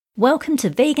Welcome to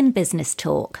Vegan Business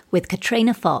Talk with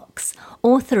Katrina Fox,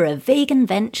 author of Vegan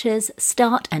Ventures,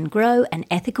 Start and Grow an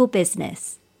Ethical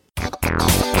Business.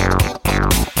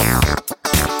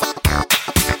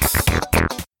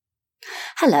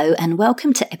 Hello and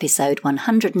welcome to episode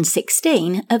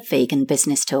 116 of Vegan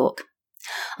Business Talk.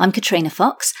 I'm Katrina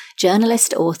Fox,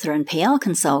 journalist, author and PR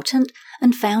consultant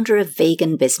and founder of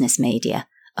Vegan Business Media,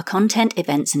 a content,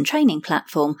 events and training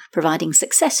platform providing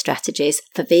success strategies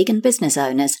for vegan business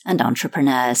owners and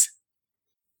entrepreneurs.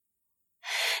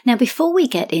 Now, before we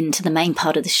get into the main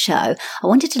part of the show, I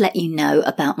wanted to let you know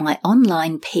about my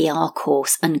online PR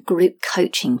course and group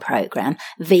coaching program,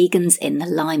 Vegans in the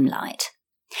Limelight.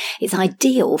 It's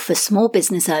ideal for small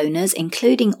business owners,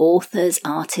 including authors,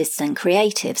 artists and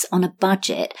creatives on a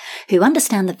budget who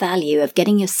understand the value of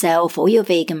getting yourself or your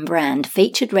vegan brand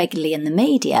featured regularly in the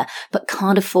media but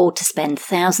can't afford to spend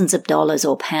thousands of dollars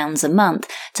or pounds a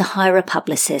month to hire a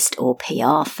publicist or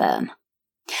PR firm.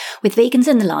 With Vegans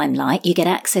in the Limelight, you get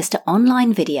access to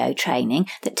online video training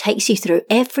that takes you through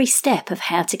every step of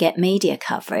how to get media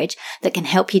coverage that can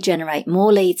help you generate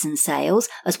more leads and sales,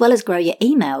 as well as grow your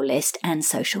email list and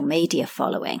social media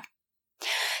following.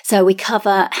 So we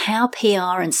cover how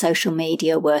PR and social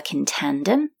media work in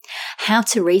tandem, how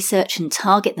to research and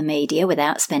target the media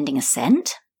without spending a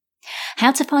cent,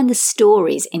 how to find the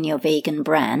stories in your vegan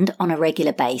brand on a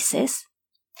regular basis,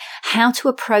 how to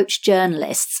approach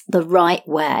journalists the right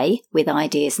way with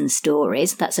ideas and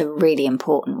stories, that's a really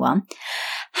important one,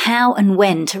 how and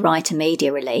when to write a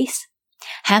media release,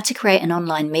 how to create an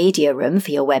online media room for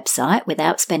your website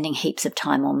without spending heaps of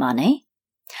time or money,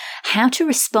 how to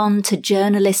respond to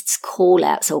journalists'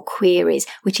 call-outs or queries,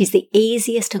 which is the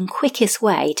easiest and quickest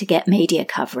way to get media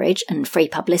coverage and free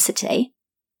publicity,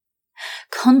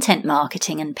 content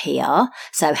marketing and PR,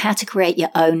 so how to create your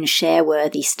own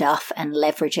share-worthy stuff and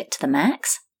leverage it to the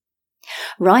max,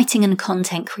 writing and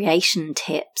content creation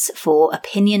tips for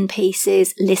opinion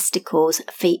pieces, listicles,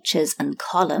 features and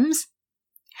columns,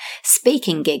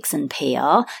 speaking gigs and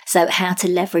PR, so how to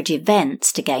leverage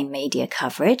events to gain media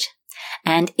coverage,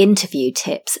 and interview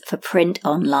tips for print,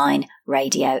 online,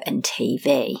 radio and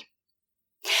TV.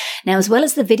 Now, as well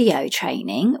as the video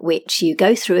training, which you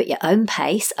go through at your own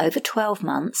pace over 12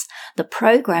 months, the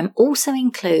program also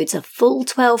includes a full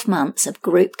 12 months of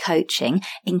group coaching,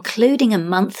 including a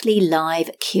monthly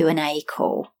live Q&A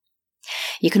call.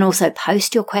 You can also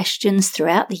post your questions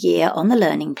throughout the year on the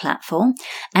learning platform,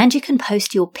 and you can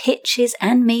post your pitches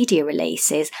and media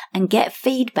releases and get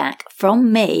feedback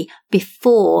from me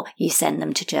before you send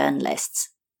them to journalists.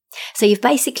 So you've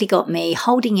basically got me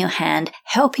holding your hand,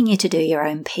 helping you to do your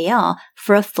own PR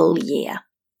for a full year.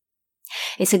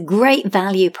 It's a great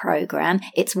value program.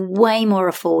 It's way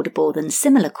more affordable than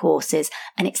similar courses,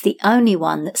 and it's the only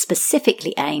one that's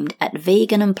specifically aimed at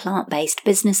vegan and plant-based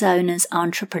business owners,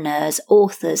 entrepreneurs,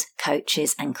 authors,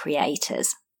 coaches, and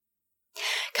creators.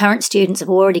 Current students have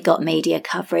already got media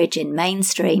coverage in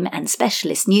mainstream and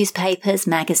specialist newspapers,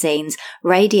 magazines,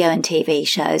 radio and TV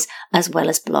shows, as well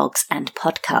as blogs and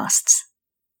podcasts.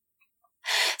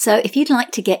 So if you'd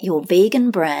like to get your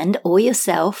vegan brand or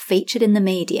yourself featured in the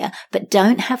media, but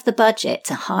don't have the budget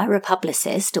to hire a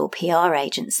publicist or PR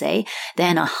agency,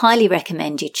 then I highly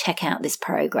recommend you check out this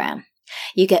program.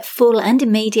 You get full and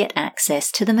immediate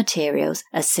access to the materials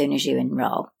as soon as you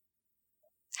enroll.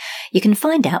 You can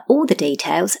find out all the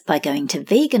details by going to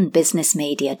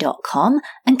veganbusinessmedia.com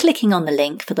and clicking on the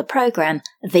link for the program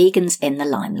Vegans in the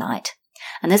Limelight.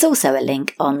 And there's also a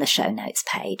link on the show notes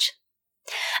page.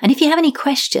 And if you have any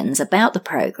questions about the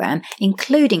program,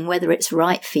 including whether it's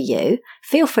right for you,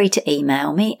 feel free to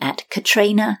email me at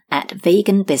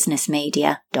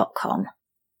katrina@veganbusinessmedia.com.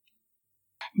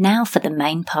 Now for the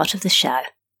main part of the show.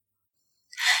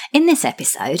 In this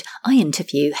episode, I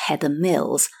interview Heather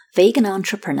Mills, vegan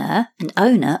entrepreneur and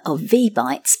owner of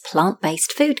V-Bites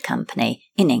plant-based food company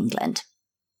in England.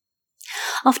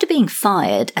 After being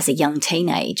fired as a young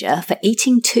teenager for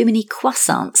eating too many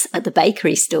croissants at the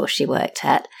bakery store she worked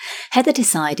at, Heather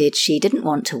decided she didn't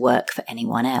want to work for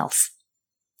anyone else.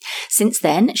 Since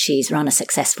then, she's run a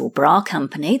successful bra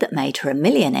company that made her a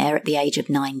millionaire at the age of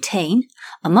 19,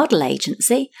 a model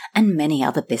agency, and many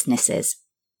other businesses.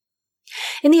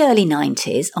 In the early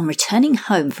 90s, on returning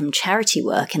home from charity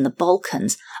work in the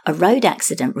Balkans, a road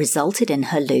accident resulted in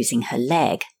her losing her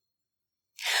leg.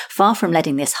 Far from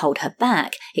letting this hold her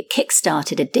back, it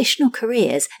kick-started additional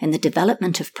careers in the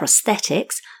development of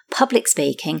prosthetics, public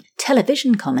speaking,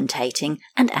 television commentating,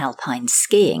 and alpine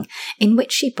skiing, in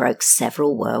which she broke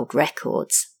several world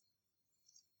records.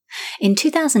 In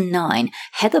 2009,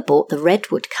 Heather bought the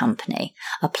Redwood Company,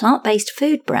 a plant-based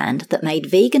food brand that made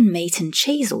vegan meat and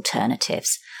cheese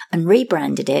alternatives, and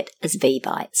rebranded it as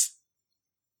V-Bites.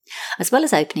 As well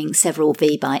as opening several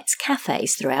V-Bites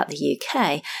cafes throughout the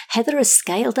UK, Heather has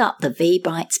scaled up the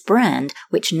V-Bites brand,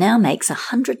 which now makes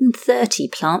 130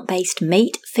 plant-based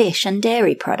meat, fish and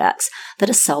dairy products that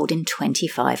are sold in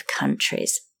 25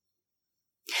 countries.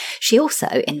 She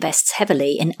also invests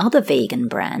heavily in other vegan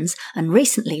brands and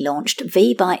recently launched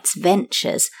V-Bites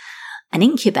Ventures, an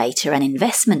incubator and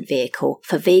investment vehicle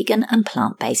for vegan and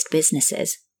plant-based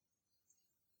businesses.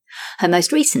 Her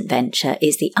most recent venture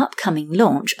is the upcoming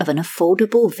launch of an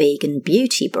affordable vegan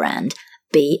beauty brand,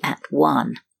 Be at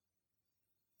One.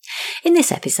 In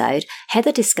this episode,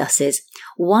 Heather discusses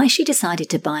why she decided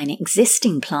to buy an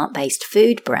existing plant-based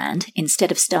food brand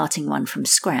instead of starting one from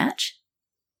scratch,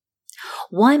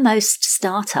 why most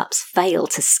startups fail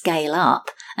to scale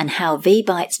up and how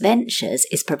V-Bites Ventures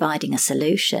is providing a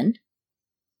solution,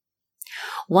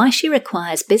 why she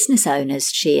requires business owners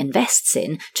she invests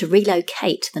in to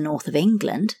relocate to the north of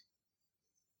England,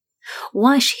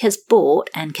 why she has bought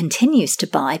and continues to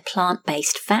buy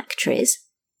plant-based factories,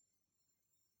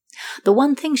 the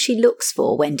one thing she looks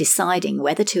for when deciding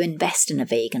whether to invest in a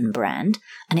vegan brand,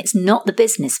 and it's not the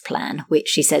business plan, which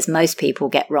she says most people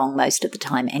get wrong most of the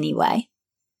time anyway,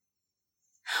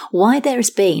 why there has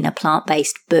been a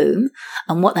plant-based boom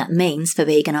and what that means for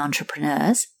vegan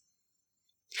entrepreneurs,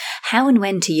 how and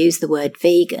when to use the word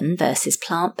vegan versus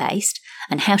plant-based,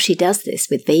 and how she does this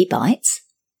with V-Bites,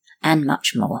 and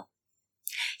much more.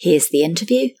 Here's the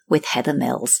interview with Heather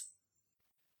Mills.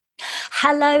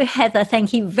 Hello, Heather.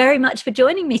 Thank you very much for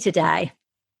joining me today.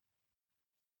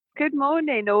 Good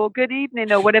morning or good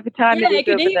evening or whatever time it is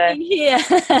good over there. Here.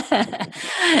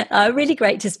 Really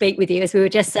great to speak with you. As we were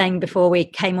just saying before we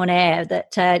came on air,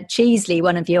 that Cheesely,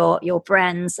 one of your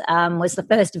brands, was the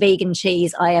first vegan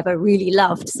cheese I ever really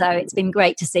loved. So it's been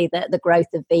great to see the growth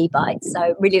of V-Bites.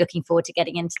 So really looking forward to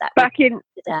getting into that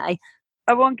today.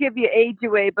 I won't give your age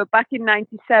away, but back in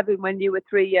 97 when you were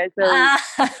 3 years old.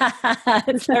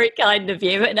 That's very kind of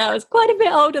you. And I was quite a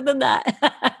bit older than that.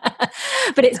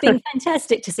 But it's been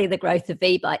fantastic to see the growth of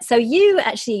V-Bites. So you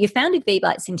founded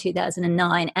V-Bites in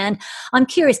 2009. And I'm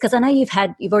curious because I know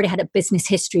you've already had a business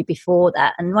history before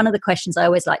that. And one of the questions I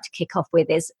always like to kick off with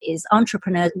is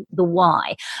entrepreneur, the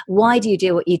why. Why do you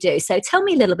do what you do? So tell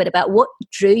me a little bit about what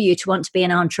drew you to want to be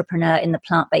an entrepreneur in the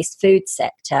plant-based food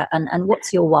sector, and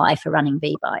what's your why for running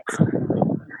V-Bites?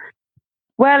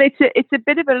 Well, it's a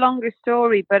bit of a longer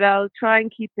story, but I'll try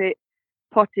and keep it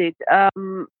potted.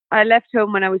 I left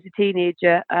home when I was a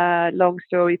teenager. Long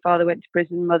story, father went to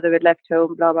prison, mother had left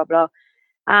home, blah, blah, blah.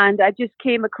 And I just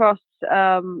came across,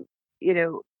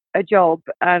 a job,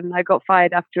 and I got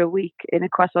fired after a week in a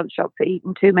croissant shop for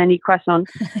eating too many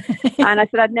croissants. And I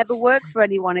said I'd never work for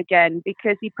anyone again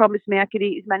because he promised me I could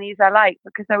eat as many as I liked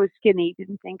because I was skinny. He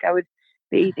didn't think I would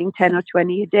be eating 10 or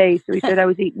 20 a day. So he said I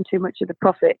was eating too much of the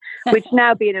profit, which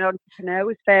now being an entrepreneur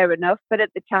was fair enough. But at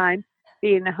the time,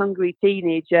 being a hungry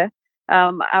teenager,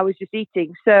 I was just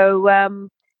eating. So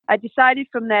I decided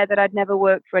from there that I'd never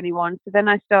work for anyone. So then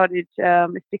I started a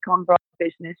stick-on bra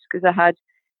business because I had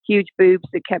huge boobs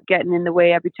that kept getting in the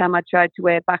way every time I tried to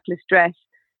wear a backless dress.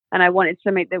 And I wanted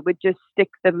something that would just stick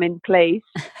them in place.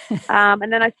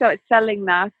 And then I started selling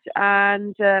that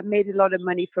and made a lot of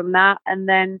money from that. And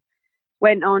then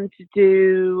went on to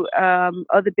do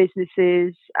other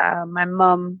businesses. My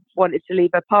mum wanted to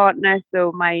leave her partner,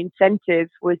 so my incentive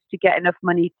was to get enough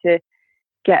money to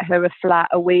get her a flat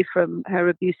away from her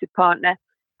abusive partner.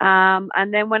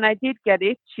 And then when I did get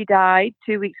it, she died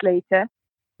 2 weeks later.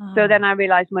 Oh. So then I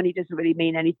realized money doesn't really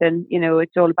mean anything.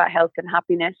 It's all about health and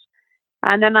happiness.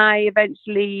 And then I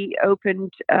eventually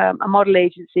opened a model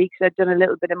agency because I'd done a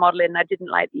little bit of modeling. I didn't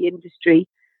like the industry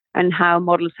and how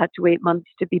models had to wait months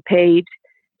to be paid.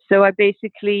 So I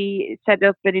basically set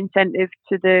up an incentive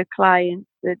to the clients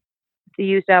that they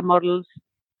used our models.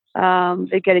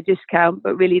 They get a discount,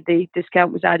 but really the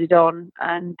discount was added on,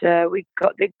 and they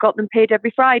got them paid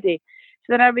every Friday.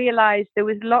 So then I realized there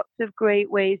was lots of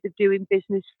great ways of doing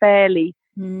business fairly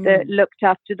that looked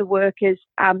after the workers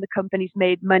and the companies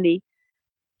made money.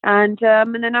 And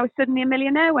then I was suddenly a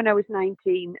millionaire when I was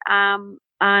 19.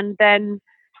 And then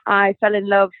I fell in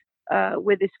love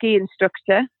with a ski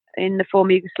instructor in the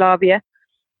former Yugoslavia,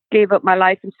 gave up my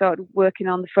life and started working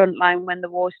on the front line when the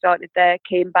war started there,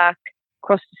 came back,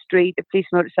 crossed the street, a police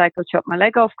motorcycle chopped my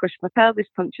leg off, crushed my pelvis,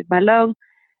 punctured my lung,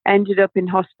 ended up in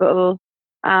hospital,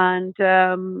 and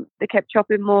they kept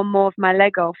chopping more and more of my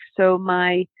leg off. So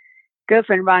my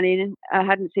girlfriend ran in, I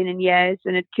hadn't seen in years,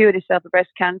 and had cured herself of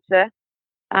breast cancer.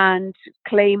 and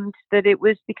claimed that it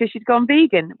was because she'd gone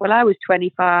vegan. Well, I was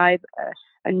 25,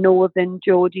 a northern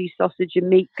Geordie sausage and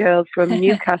meat girl from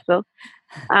Newcastle,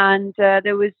 and I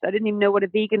didn't even know what a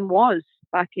vegan was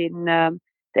back in the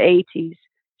 80s.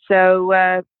 So,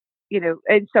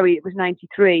 sorry, it was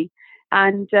 93.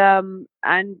 And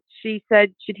she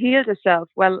said she'd healed herself.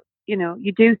 Well,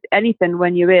 you do anything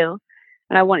when you're ill.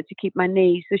 And I wanted to keep my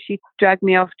knee. So she dragged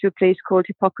me off to a place called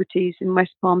Hippocrates in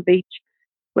West Palm Beach,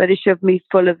 where they shoved me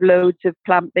full of loads of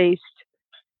plant-based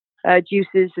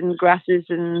juices and grasses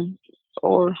and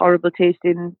all horrible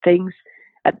tasting things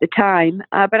at the time.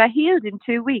 But I healed in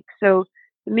 2 weeks. So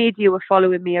the media were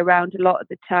following me around a lot at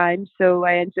the time. So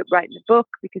I ended up writing a book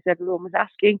because everyone was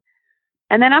asking.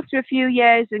 And then after a few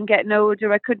years and getting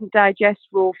older, I couldn't digest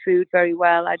raw food very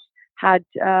well. I'd had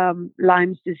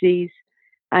Lyme's disease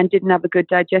and didn't have a good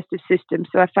digestive system.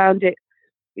 So I found it,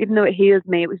 even though it healed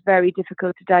me, it was very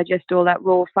difficult to digest all that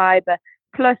raw fiber.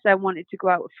 Plus, I wanted to go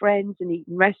out with friends and eat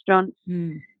in restaurants.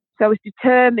 So I was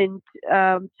determined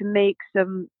to make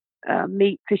some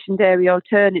meat, fish and dairy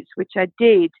alternates, which I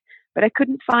did. But I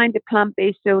couldn't find a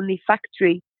plant-based only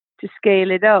factory to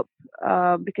scale it up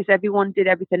because everyone did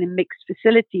everything in mixed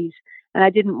facilities. And I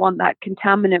didn't want that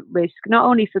contaminant risk, not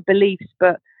only for beliefs,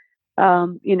 but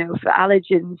for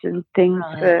allergens and things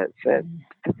for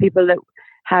people that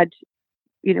had,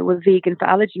 were vegan for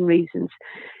allergen reasons.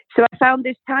 So I found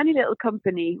this tiny little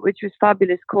company, which was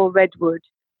fabulous, called Redwood,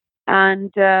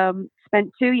 and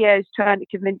spent 2 years trying to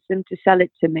convince them to sell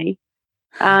it to me.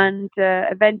 And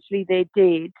eventually they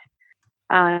did.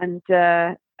 And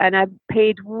I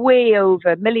paid way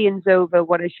over, millions over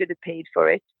what I should have paid for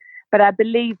it. But I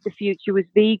believed the future was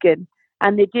vegan.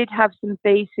 And they did have some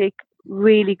basic,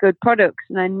 really good products.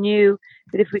 And I knew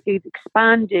that if we could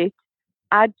expand it,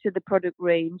 add to the product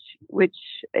range, which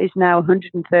is now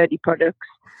 130 products.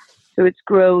 So it's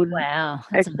grown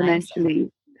exponentially.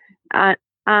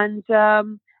 And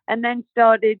then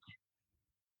started,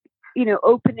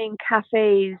 opening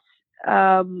cafes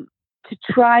to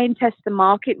try and test the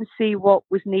market and see what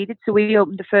was needed. So we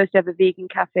opened the first ever vegan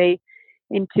cafe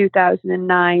in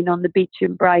 2009 on the beach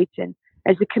in Brighton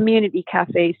as a community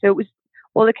cafe. So it was,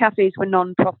 all the cafes were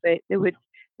non-profit. They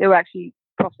were actually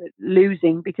profit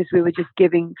losing because we were just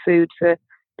giving food for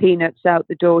peanuts out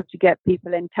the door to get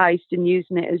people enticed and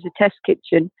using it as a test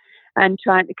kitchen and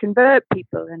trying to convert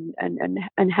people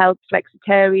and help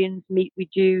flexitarians meat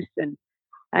reduce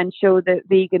and show that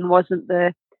vegan wasn't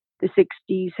the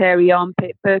 60s hairy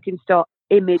armpit Birkenstock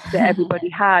image that everybody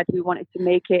had. We wanted to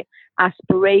make it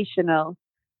aspirational,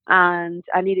 and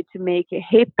I needed to make it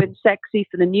hip and sexy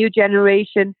for the new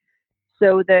generation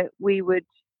so that we would,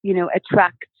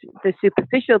 attract the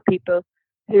superficial people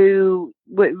who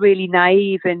were really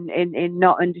naive in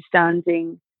not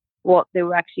understanding what they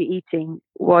were actually eating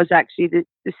was actually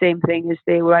the same thing as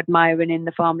they were admiring in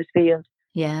the farmer's field.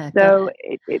 Yeah. So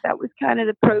that was kind of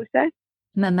the process.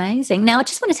 Amazing. Now, I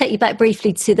just want to take you back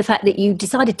briefly to the fact that you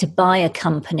decided to buy a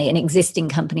company, an existing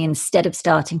company, instead of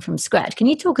starting from scratch. Can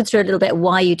you talk us through a little bit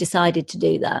why you decided to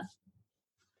do that?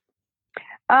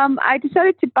 I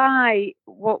decided to buy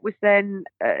what was then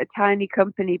a tiny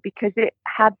company because it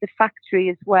had the factory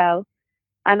as well,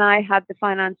 and I had the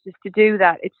finances to do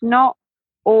that. It's not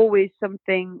always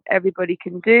something everybody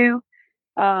can do.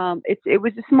 It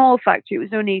was a small factory. It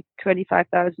was only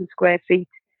 25,000 square feet,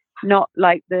 not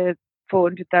like the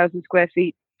 400,000 square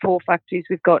feet 4 factories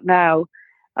we've got now.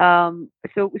 So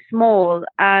it was small,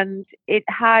 and it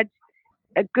had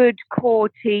a good core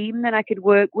team that I could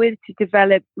work with to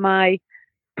develop my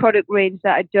product range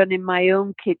that I'd done in my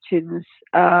own kitchens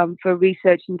for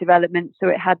research and development. So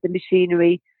it had the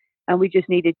machinery, and we just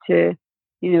needed to,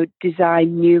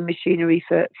 design new machinery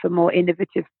for more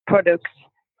innovative products.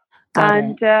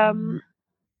 And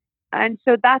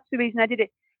so that's the reason I did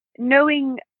it,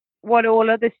 knowing what all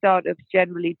other startups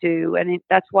generally do, and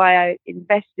that's why I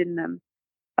invest in them.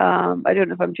 I don't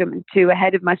know if I'm jumping too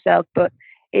ahead of myself, but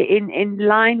in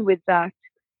line with that,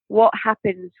 what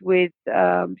happens with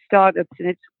startups, and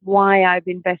it's why I've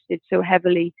invested so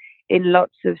heavily in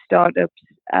lots of startups,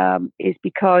 is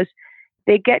because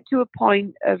they get to a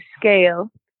point of scale,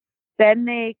 then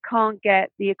they can't get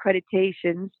the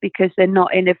accreditations because they're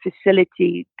not in a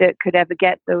facility that could ever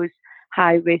get those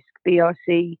high-risk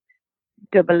BRC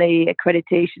AA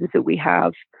accreditations that we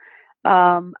have.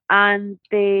 And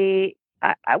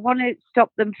I want to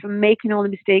stop them from making all the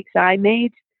mistakes I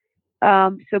made.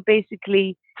 So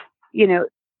basically,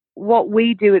 what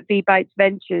we do at V-Bites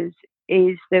Ventures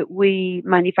is that we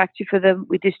manufacture for them,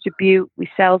 we distribute, we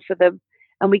sell for them,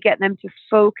 and we get them to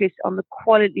focus on the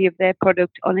quality of their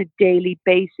product on a daily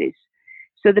basis.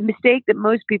 So the mistake that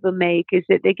most people make is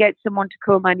that they get someone to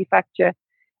co-manufacture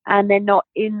and they're not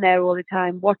in there all the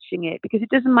time watching it, because it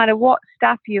doesn't matter what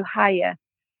staff you hire,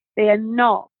 they are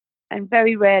not and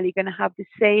very rarely going to have the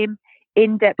same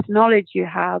in-depth knowledge you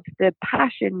have, the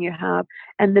passion you have,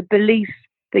 and the belief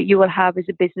that you will have as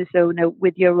a business owner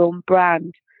with your own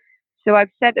brand. So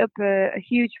I've set up a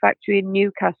huge factory in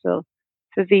Newcastle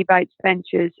for V-Bites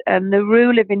Ventures, and the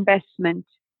rule of investment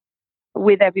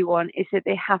with everyone is that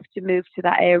they have to move to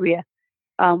that area.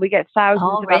 We get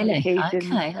thousands of applications.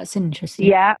 Okay, that's interesting.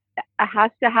 Yeah, it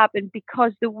has to happen,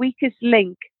 because the weakest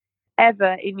link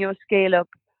ever in your scale up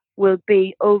will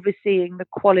be overseeing the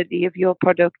quality of your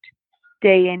product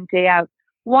day in, day out.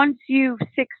 Once you've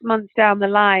 6 months down the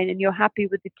line and you're happy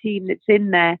with the team that's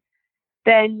in there,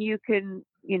 then you can,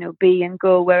 be and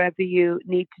go wherever you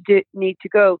need to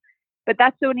go. But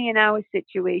that's only in our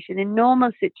situation. In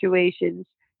normal situations,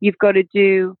 you've got to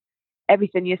do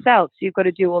everything yourself. So you've got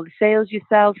to do all the sales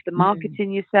yourself, the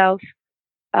marketing yourself.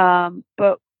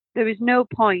 But there is no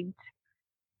point,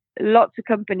 lots of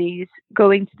companies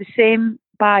going to the same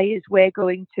buyers we're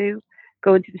going to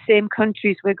the same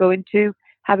countries we're going to,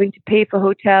 having to pay for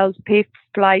hotels, pay for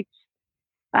flights.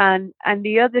 And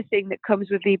the other thing that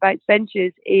comes with V-Bites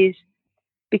Ventures is,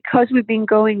 because we've been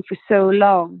going for so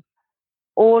long,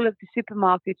 all of the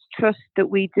supermarkets trust that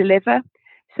we deliver.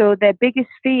 So their biggest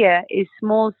fear is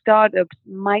small startups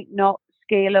might not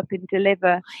scale up and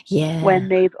deliver when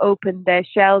they've opened their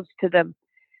shelves to them.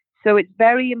 So it's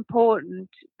very important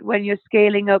when you're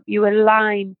scaling up, you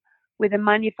align with a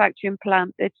manufacturing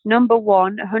plant that's, number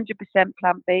one, 100%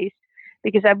 plant-based,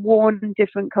 because I've warned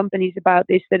different companies about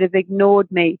this that have ignored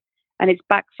me, and it's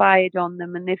backfired on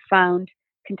them, and they've found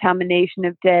contamination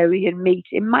of dairy and meat.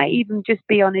 It might even just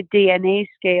be on a DNA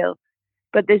scale,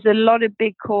 but there's a lot of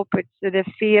big corporates that are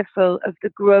fearful of the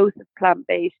growth of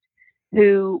plant-based,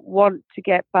 who want to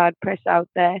get bad press out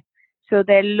there. So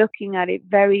they're looking at it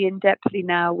very in-depthly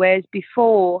now, whereas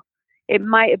before it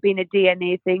might have been a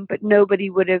DNA thing, but nobody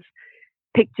would have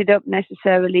picked it up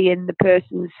necessarily in the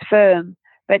person's firm.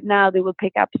 But now they will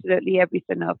pick absolutely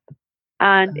everything up.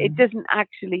 And it doesn't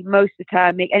actually, most of the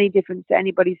time, make any difference to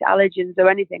anybody's allergens or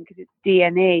anything, because it's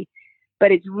DNA.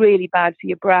 But it's really bad for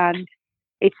your brand.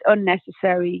 It's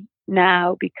unnecessary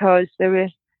now, because there are,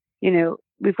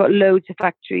 we've got loads of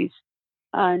factories,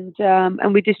 and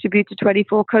we distribute to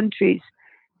 24 countries.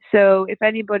 So if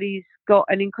anybody's got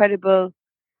an incredible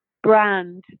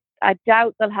brand, I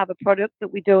doubt they'll have a product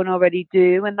that we don't already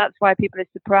do. And that's why people are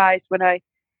surprised when I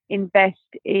invest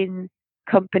in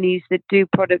companies that do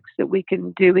products that we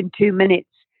can do in 2 minutes.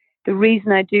 The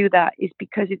reason I do that is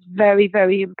because it's very,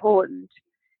 very important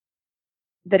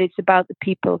that it's about the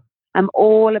people. I'm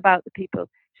all about the people.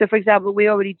 So, for example, we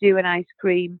already do an ice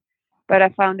cream, but I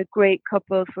found a great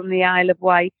couple from the Isle of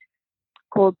Wight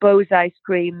called Bose Ice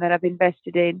Cream that I've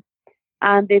invested in.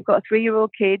 And they've got a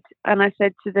 3-year-old kid. And I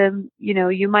said to them,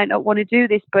 you might not want to do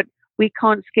this, but we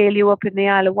can't scale you up in the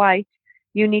Isle of Wight.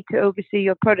 You need to oversee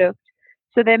your product.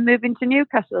 So they're moving to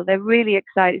Newcastle. They're really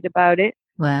excited about it.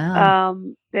 Wow.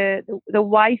 The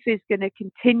wife is going to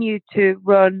continue to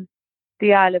run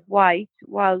the Isle of Wight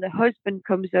while the husband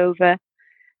comes over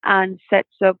and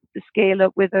sets up the scale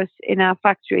up with us in our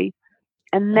factory.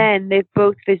 And then they've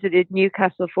both visited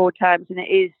Newcastle 4 times, and it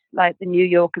is like the New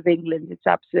York of England. It's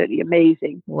absolutely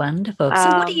amazing. Wonderful. So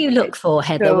what do you look for,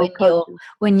 Heather, so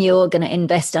when you're going to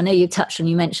invest? I know you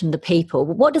mentioned the people.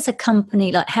 What does a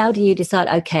company, like, how do you decide,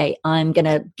 okay, I'm going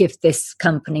to give this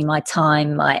company my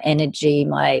time, my energy,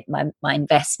 my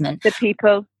investment? The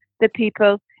people.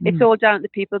 It's all down to the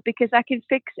people, because I can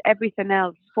fix everything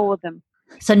else for them.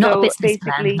 So not a business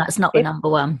plan. That's not the number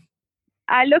one.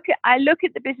 I look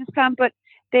at the business plan, but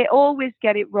they always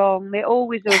get it wrong. They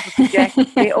always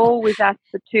overproject. They always ask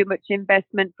for too much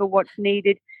investment for what's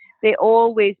needed. They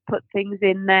always put things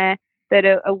in there that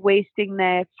are wasting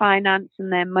their finance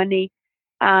and their money.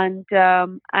 And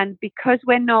because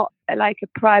we're not like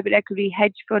a private equity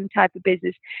hedge fund type of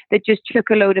business that just chuck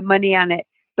a load of money on it,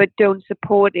 but don't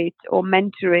support it or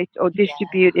mentor it or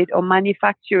distribute it or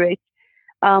manufacture it,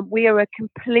 we are a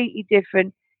completely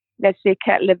different, let's say,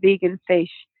 kettle of vegan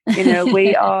fish.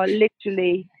 We are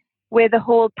literally, we're the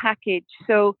whole package.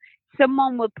 So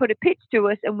someone will put a pitch to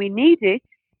us and we need it.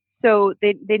 So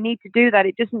they need to do that.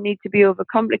 It doesn't need to be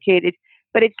overcomplicated.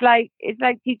 But it's like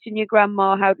teaching your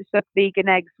grandma how to suck vegan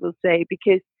eggs, we'll say,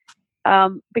 because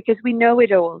we know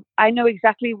it all. I know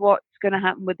exactly what's going to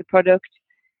happen with the product.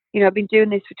 I've been doing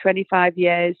this for 25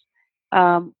 years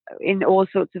in all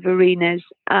sorts of arenas,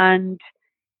 and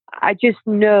I just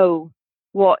know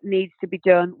what needs to be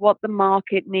done, what the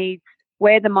market needs,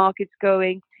 where the market's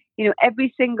going.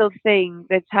 every single thing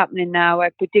that's happening now, I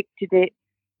predicted it.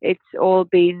 It's all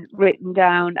been written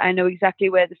down. I know exactly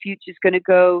where the future's going to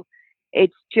go.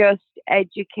 It's just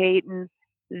educating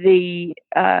the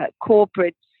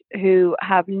corporates who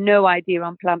have no idea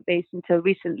on plant-based until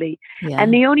recently. Yeah.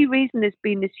 And the only reason there's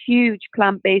been this huge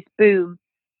plant-based boom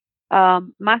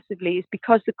massively is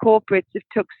because the corporates have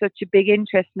took such a big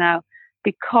interest now,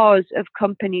 because of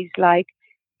companies like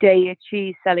Daiya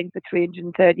Cheese selling for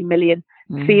 330 million,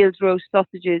 Fields Roast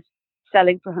Sausages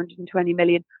selling for 120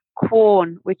 million,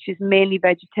 Quorn, which is mainly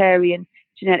vegetarian,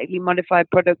 genetically modified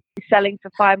product, selling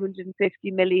for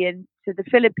 550 million to the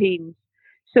Philippines.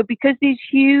 So because these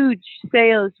huge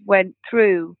sales went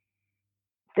through,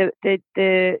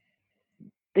 the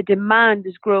demand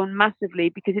has grown massively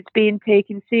because it's being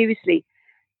taken seriously.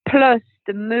 Plus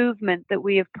the movement that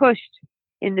we have pushed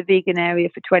in the vegan area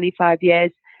for 25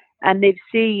 years. And they've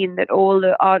seen that all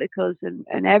the articles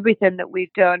and everything that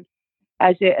we've done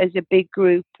as a big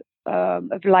group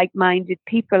of like-minded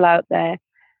people out there,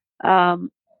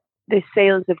 the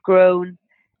sales have grown.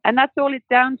 And that's all it's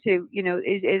down to,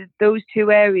 is those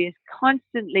two areas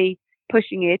constantly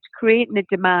pushing it, creating a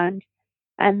demand,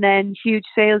 and then huge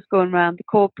sales going around the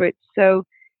corporates. So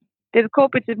the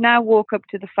corporates have now woke up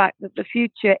to the fact that the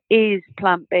future is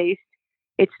plant-based.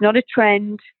 It's not a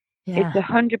trend. Yeah. It's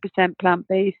 100%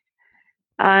 plant-based.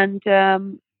 And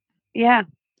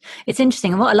it's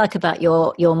interesting. And what I like about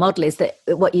your model is that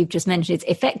what you've just mentioned is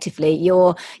effectively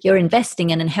you're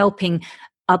investing in and helping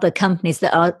other companies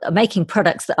that are making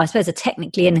products that I suppose are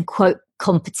technically in quote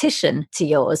competition to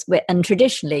yours, and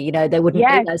traditionally there wouldn't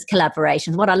be those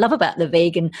collaborations. What I love about the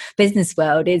vegan business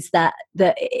world is that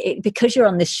because you're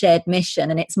on this shared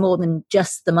mission and it's more than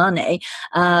just the money.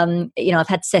 I've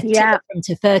had Seth Tillett from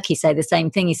Tofurky say the same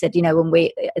thing. He said,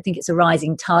 I think it's a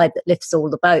rising tide that lifts all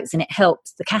the boats, and it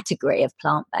helps the category of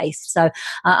plant-based. So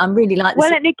I'm really like this.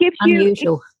 Well, and it gives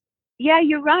unusual.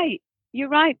 You're right. You're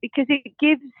right, because it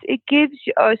gives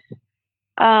us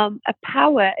a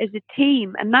power as a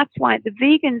team, and that's why the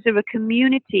vegans are a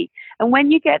community. And when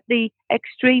you get the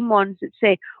extreme ones that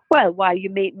say, "Well, why are you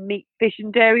making meat, fish,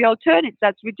 and dairy alternatives?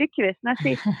 That's ridiculous," and I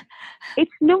say,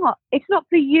 "It's not. It's not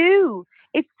for you.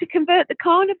 It's to convert the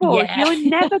carnivores. Yeah. You're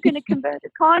never going to convert a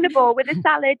carnivore with a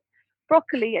salad,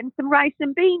 broccoli, and some rice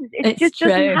and beans. It just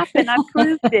doesn't happen. I've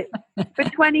proved it for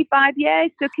 25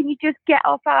 years. So can you just get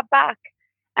off our back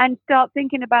and start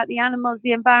thinking about the animals,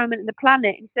 the environment, and the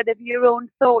planet instead of your own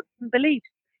thoughts and beliefs?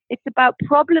 It's about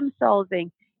problem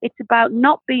solving. It's about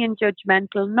not being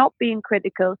judgmental, not being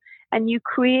critical, and you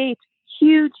create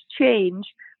huge change,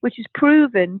 which is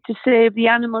proven to save the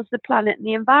animals, the planet, and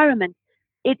the environment.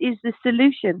 It is the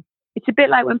solution. It's a bit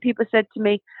like when people said to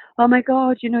me, "Oh my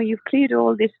God, you've cleared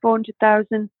all this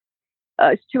 400,000,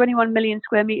 21 million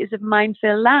square meters of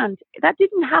minefield land." That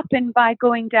didn't happen by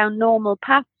going down normal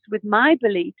paths with my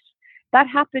beliefs. That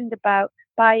happened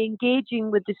by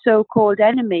engaging with the so-called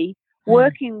enemy,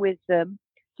 working with them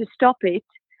to stop it,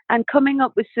 and coming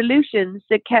up with solutions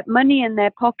that kept money in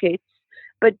their pockets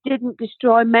but didn't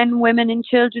destroy men, women, and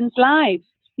children's lives.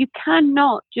 You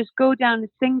cannot just go down a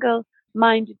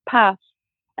single-minded path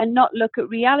and not look at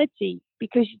reality,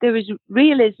 because there is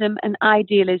realism and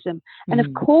idealism. And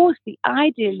of course, the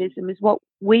idealism is what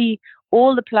we,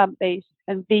 all the plant-based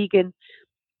and vegan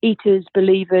eaters,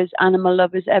 believers, animal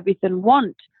lovers, everything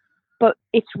want. But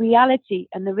it's reality.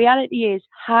 And the reality is,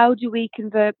 how do we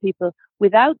convert people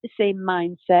without the same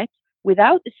mindset,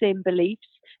 without the same beliefs?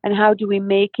 And how do we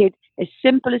make it as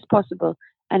simple as possible?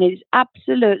 And it is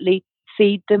absolutely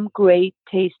feed them great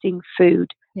tasting food.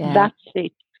 Yeah. That's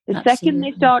it. The second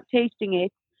they start tasting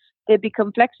it, they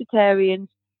become flexitarians.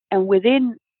 And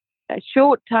within a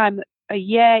short time, a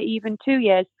year, even 2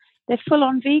 years, they're full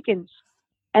on vegans.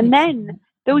 And then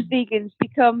those vegans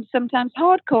become sometimes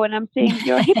hardcore, and I'm saying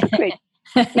you're a hypocrite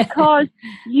because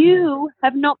you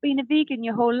have not been a vegan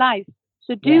your whole life.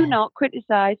 So do not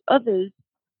criticize others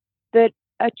that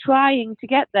are trying to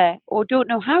get there or don't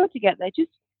know how to get there.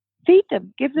 Just feed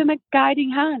them, give them a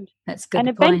guiding hand. That's good. And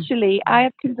eventually I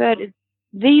have converted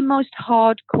the most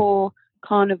hardcore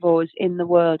carnivores in the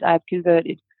world. I've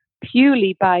converted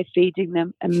purely by feeding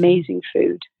them amazing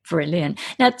food. Brilliant.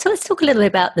 Now, so let's talk a little bit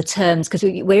about the terms, because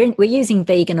we're using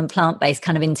vegan and plant-based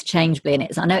kind of interchangeably, and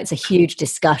I know it's a huge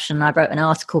discussion. I wrote an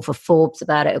article for Forbes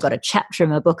about it. I've got a chapter in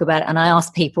my book about it, and I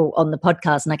ask people on the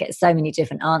podcast, and I get so many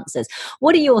different answers.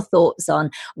 What are your thoughts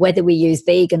on whether we use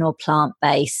vegan or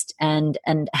plant-based, and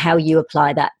how you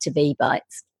apply that to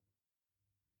V-Bites?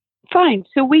 Fine.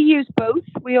 So we use both.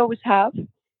 We always have.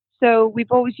 So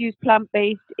we've always used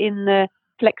plant-based in the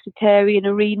flexitarian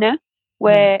arena,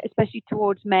 where, especially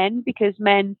towards men, because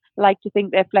men like to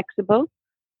think they're flexible.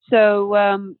 So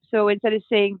instead of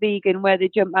saying vegan, where they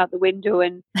jump out the window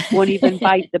and won't even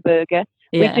bite the burger,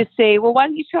 we just say, well, why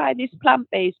don't you try this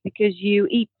plant-based, because you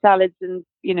eat salads and,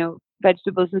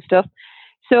 vegetables and stuff.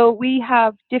 So we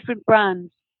have different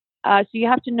brands. So you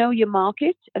have to know your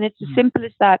market, and it's as simple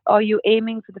as that. Are you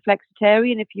aiming for the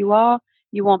flexitarian? If you are,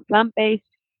 you want plant-based.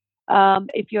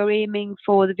 If you're aiming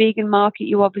for the vegan market,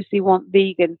 you obviously want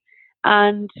vegan.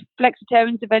 And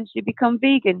flexitarians eventually become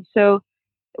vegan. So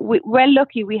we're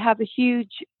lucky. We have a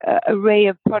huge array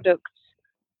of products.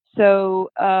 So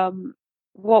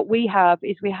what we have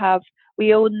is we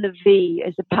own the V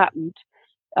as a patent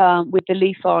with the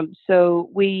leaf on. So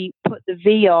we put the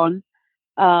V on,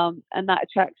 and that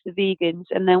attracts the vegans.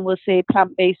 And then we'll say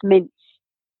plant-based mints.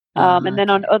 And then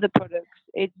on other products,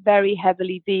 it's very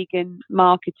heavily vegan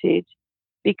marketed,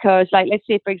 because, like, let's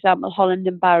say, for example, Holland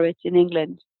and Barrett in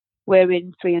England, we're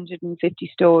in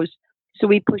 350 stores. So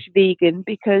we push vegan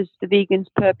because the vegans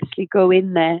purposely go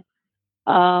in there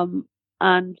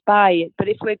and buy it. But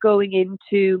if we're going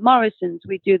into Morrison's,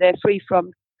 we do their free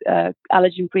from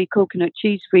allergen-free, coconut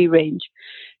cheese-free range.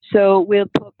 So we'll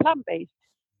put plant-based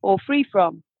or free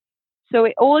from. So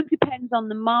it all depends on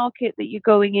the market that you're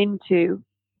going into.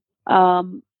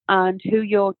 And who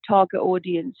your target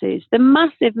audience is. The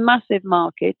massive, massive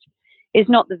market is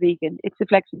not the vegan; it's the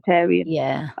flexitarian.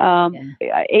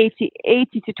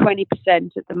 80 to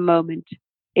 20% at the moment.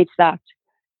 It's that.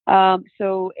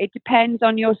 So it depends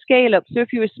on your scale up. So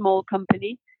if you're a small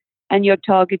company and you're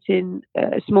targeting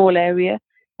a small area,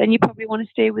 then you probably want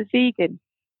to stay with vegan.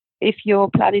 If you're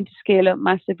planning to scale up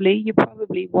massively, you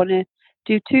probably want to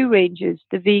do two ranges: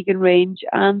 the vegan range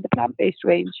and the plant-based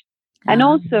range. And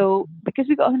also, because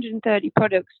we've got 130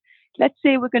 products, let's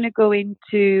say we're going to go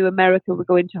into America, we're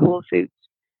going to Whole Foods.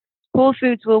 Whole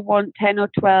Foods will want 10 or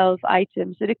 12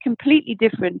 items that are completely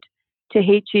different to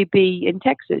H-E-B in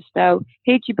Texas. Now,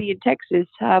 H-E-B in Texas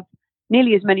have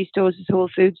nearly as many stores as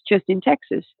Whole Foods just in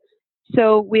Texas.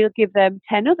 So we'll give them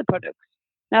 10 other products.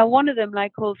 Now, one of them,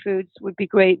 like Whole Foods, would be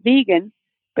great vegan,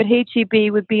 but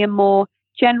H-E-B would be a more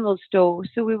general store.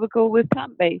 So we would go with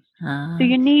plant-based. So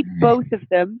you need both of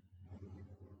them.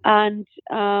 And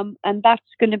that's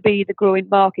going to be the growing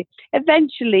market.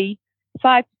 Eventually,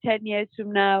 5 to 10 years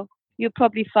from now, you'll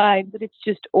probably find that it's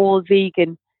just all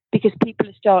vegan, because people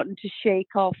are starting to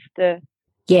shake off the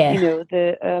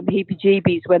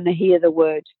heebie-jeebies when they hear the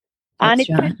word. And it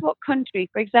depends what country.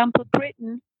 For example,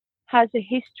 Britain has a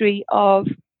history of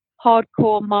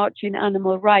hardcore marching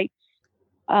animal rights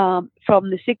from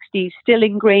the 60s, still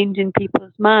ingrained in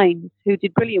people's minds, who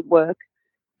did brilliant work.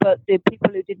 But the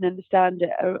people who didn't understand it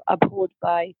are abhorred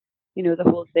by, the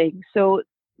whole thing. So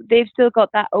they've still got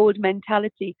that old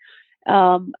mentality.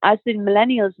 As the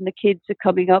millennials and the kids are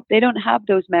coming up, they don't have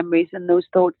those memories and those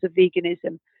thoughts of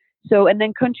veganism. So, and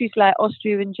then countries like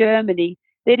Austria and Germany,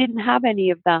 they didn't have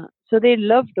any of that. So they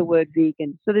love the word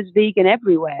vegan. So there's vegan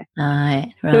everywhere.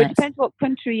 Right. So it depends what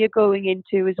country you're going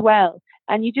into as well.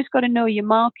 And you just got to know your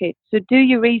market. So do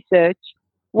your research.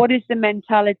 What is the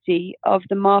mentality of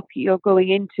the market you're going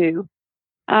into,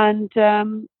 and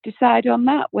decide on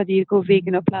that, whether you go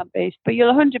vegan or plant-based. But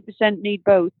you'll 100% need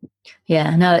both.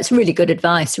 Yeah, no, it's really good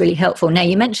advice, really helpful. Now,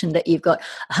 you mentioned that you've got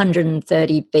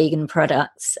 130 vegan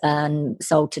products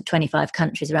sold to 25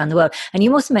 countries around the world. And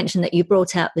you also mentioned that you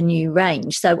brought out the new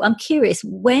range. So I'm curious,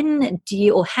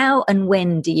 how and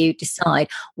when do you decide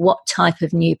what type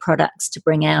of new products to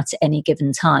bring out at any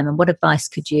given time? And what advice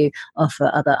could you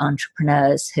offer other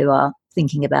entrepreneurs who are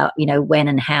thinking about, when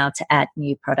and how to add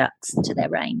new products to their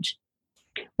range?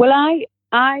 Well,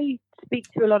 I speak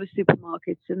to a lot of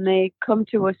supermarkets, and they come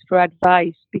to us for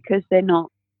advice because they're not,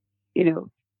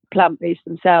 plant-based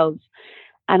themselves.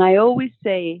 And I always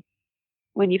say,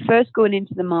 when you're first going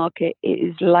into the market, it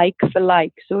is like for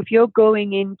like. So if you're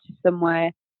going into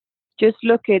somewhere, just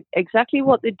look at exactly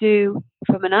what they do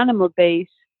from an animal base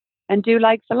and do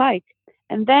like for like.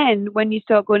 And then when you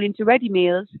start going into ready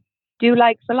meals, do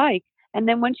like for like. And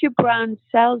then once your brand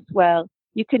sells well,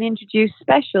 you can introduce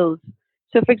specials.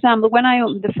 So, for example, when I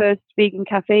opened the first vegan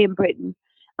cafe in Britain,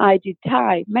 I did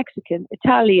Thai, Mexican,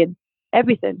 Italian,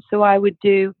 everything. So I would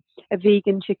do a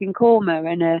vegan chicken korma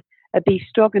and a beef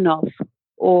stroganoff,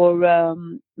 or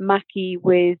maki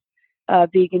with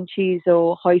vegan cheese,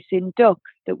 or hoisin duck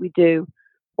that we do,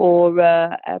 or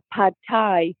a pad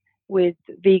thai with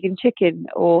vegan chicken.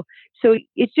 So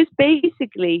it's just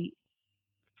basically,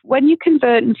 when you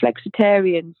convert in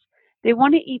flexitarians, they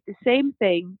want to eat the same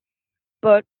thing,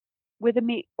 but with a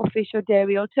meat or fish or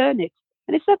dairy alternate.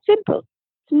 And it's that simple.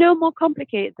 It's no more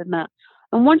complicated than that.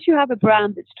 And once you have a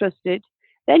brand that's trusted,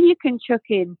 then you can chuck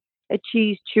in a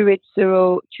cheese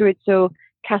chorizo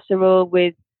casserole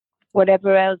with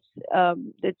whatever else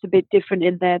that's a bit different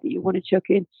in there that you want to chuck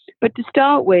in. But to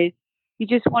start with, you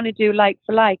just want to do like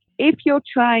for like. If you're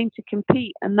trying to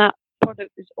compete and that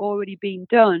product has already been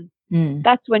done,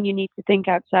 that's when you need to think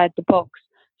outside the box.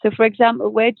 So, for example,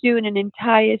 we're doing an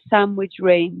entire sandwich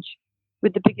range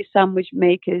with the biggest sandwich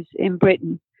makers in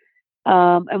Britain.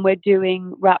 And we're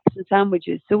doing wraps and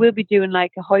sandwiches. So we'll be doing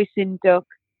like a hoisin duck,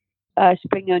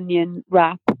 spring onion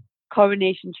wrap,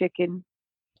 coronation chicken,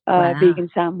 vegan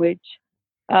sandwich,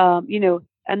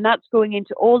 and that's going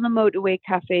into all the motorway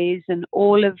cafes and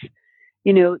all of,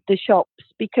 the shops,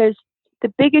 because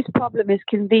the biggest problem is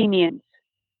convenience.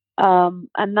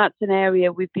 And that's an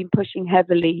area we've been pushing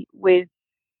heavily with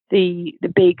the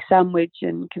big sandwich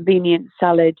and convenient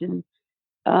salad and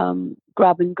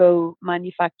grab and go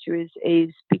manufacturers, is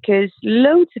because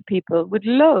loads of people would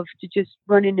love to just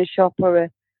run in a shop or a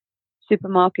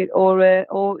supermarket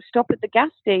or stop at the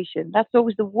gas station. That's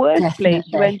always the worst place.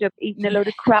 You end up eating a load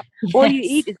of crap. Yes. All you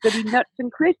eat is going to be nuts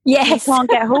and crisps. Yes. You can't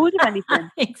get hold of anything.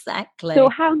 Exactly. So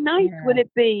how nice would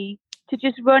it be to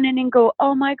just run in and go,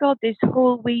 oh my God, this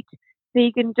whole wheat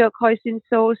vegan duck hoisin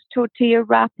sauce tortilla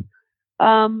wrap,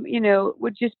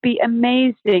 would just be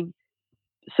amazing.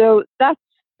 So those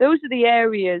are the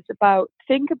areas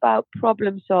think about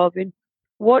problem solving.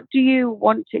 What do you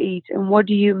want to eat and what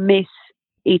do you miss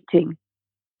eating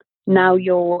now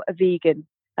you're a vegan?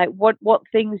 Like what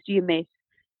things do you miss?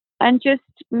 And just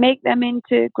make them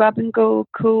into grab and go,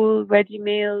 cool, ready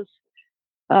meals,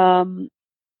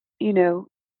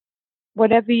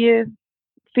 whatever you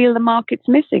feel the market's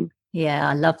missing. Yeah,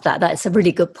 I love that. That's a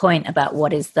really good point about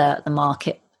what is the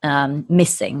market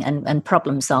missing and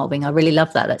problem solving. I really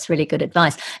love that. That's really good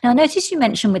advice. Now, I noticed you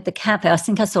mentioned with the cafe, I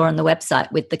think I saw on the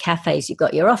website with the cafes,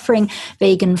 you're offering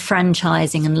vegan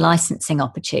franchising and licensing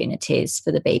opportunities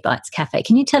for the Bee Bites Cafe.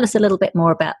 Can you tell us a little bit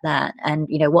more about that and,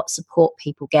 what support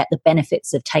people get, the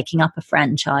benefits of taking up a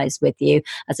franchise with you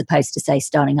as opposed to, say,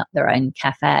 starting up their own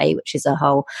cafe, which is a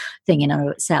whole thing in and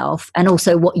of itself, and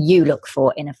also what you look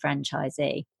for in a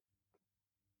franchisee?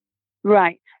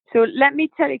 Right. So let me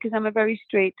tell you, because I'm a very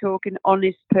straight talking,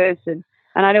 honest person,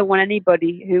 and I don't want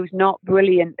anybody who's not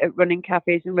brilliant at running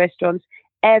cafes and restaurants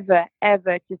ever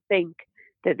to think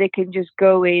that they can just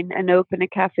go in and open a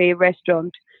cafe,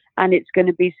 restaurant, and it's going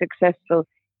to be successful.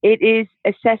 It is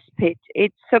a cesspit.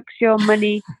 It sucks your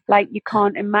money like you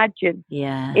can't imagine.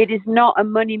 Yeah. It is not a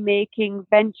money-making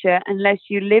venture unless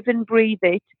you live and breathe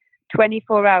it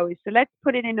 24 hours. So let's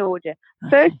put it in order. Okay.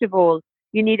 First of all,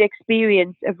 you need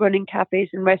experience of running cafes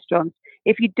and restaurants.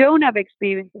 If you don't have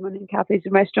experience of running cafes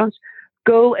and restaurants,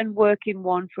 go and work in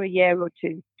one for a year or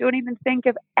two. Don't even think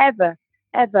of ever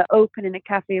opening a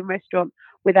cafe and restaurant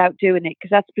without doing it, because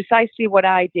that's precisely what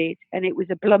I did, and it was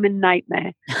a blooming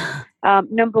nightmare.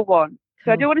 Number one.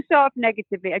 So I don't want to start off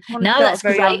negatively. I just want to start that's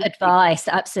great advice.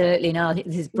 Absolutely. No,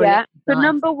 this is brilliant. Yeah. So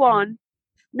number one,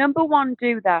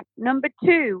 do that. Number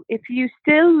two, if you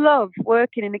still love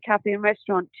working in a cafe and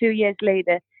restaurant 2 years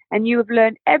later and you have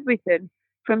learned everything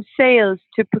from sales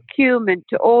to procurement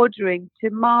to ordering to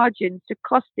margins to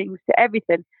costings to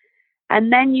everything,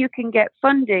 and then you can get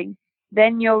funding,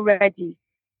 then you're ready.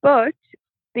 But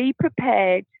be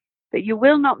prepared that you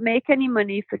will not make any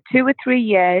money for 2 or 3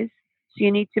 years. So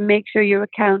you need to make sure your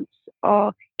accounts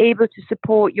are able to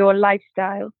support your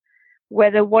lifestyle,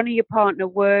 whether one of your partner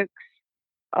works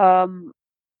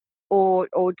or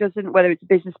doesn't, whether it's a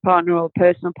business partner or a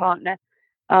personal partner.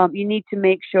 You need to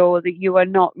make sure that you are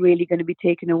not really going to be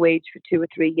taking a wage for 2 or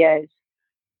 3 years.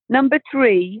 Number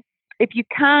three, if you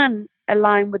can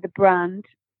align with a brand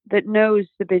that knows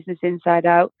the business inside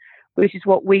out, which is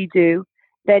what we do,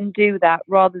 then do that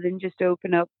rather than just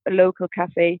open up a local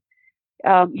cafe.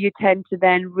 You tend to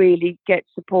then really get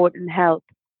support and help.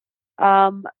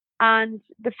 And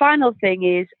the final thing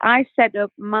is, I set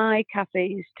up my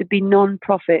cafes to be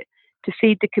non-profit, to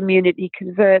feed the community,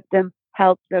 convert them,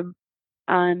 help them.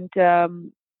 And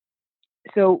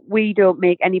so we don't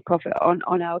make any profit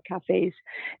on our cafes.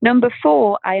 Number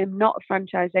four, I am not a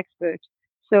franchise expert.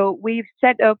 So we've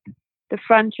set up the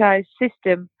franchise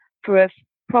system for a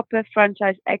proper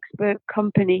franchise expert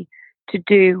company to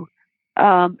do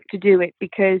it,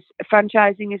 because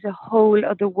franchising is a whole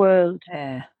other world.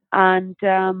 Yeah. And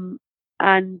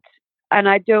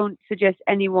I don't suggest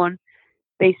anyone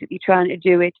basically trying to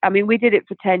do it. I mean, we did it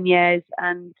for 10 years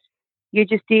and you're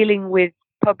just dealing with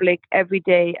public every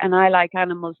day, and I like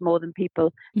animals more than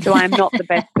people, so I'm not the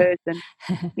best person,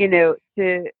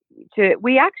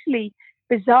 we actually,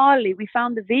 bizarrely, we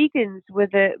found the vegans were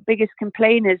the biggest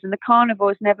complainers and the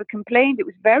carnivores never complained. It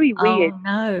was very weird. Oh,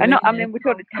 no. And I mean, we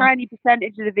got a tiny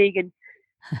percentage of the vegans.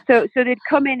 So they'd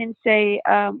come in and say,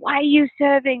 why are you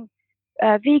serving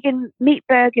vegan meat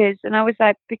burgers. And I was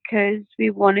like, because we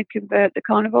want to convert the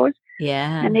carnivores.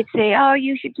 Yeah. And they'd say, oh,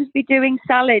 you should just be doing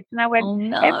salads. And I went, Oh,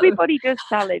 no. everybody does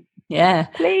salads. Yeah.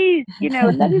 Please,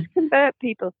 let us convert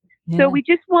people. Yeah. So we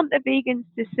just want the vegans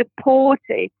to support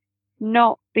it,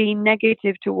 not be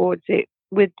negative towards it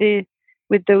with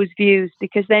those views,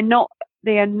 because they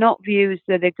are not views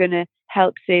that are going to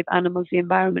help save animals, the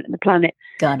environment, and the planet.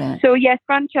 Got it. So yes,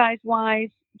 franchise-wise,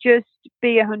 just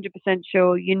be 100%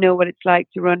 sure you know what it's like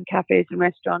to run cafes and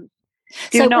restaurants.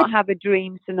 Do not have a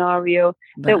dream scenario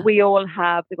that we all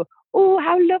have. They go, oh,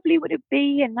 how lovely would it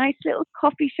be? A nice little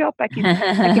coffee shop. I can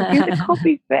do the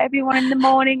coffees for everyone in the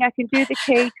morning. I can do the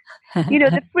cakes.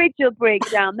 The fridge will break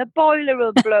down. The boiler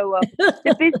will blow up.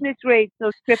 The business rates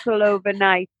will triple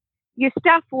overnight. Your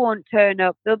staff won't turn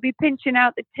up. They'll be pinching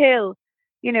out the till.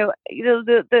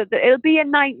 It'll be a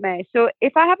nightmare. So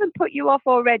if I haven't put you off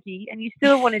already and you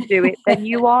still want to do it, then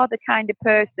you are the kind of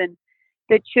person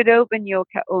that should open your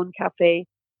own cafe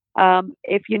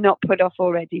if you're not put off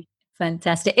already.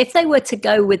 Fantastic. If they were to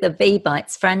go with a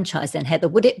V-Bites franchise then, Heather,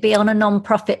 would it be on a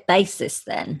non-profit basis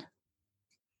then?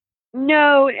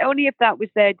 No, only if that was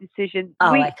their decision.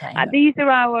 Okay. These are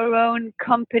our own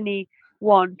company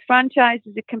ones.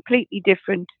 Franchises are completely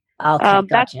different. Okay, gotcha.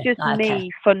 That's just me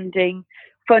funding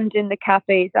the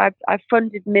cafes. I've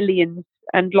funded millions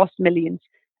and lost millions.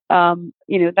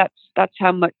 That's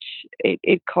how much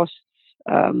it costs.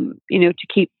 To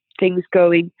keep things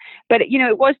going. But,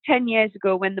 it was 10 years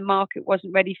ago when the market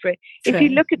wasn't ready for it. True. If you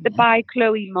look at the Buy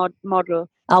Chloe model.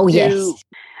 Oh, yes.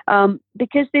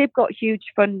 Because they've got huge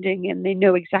funding and they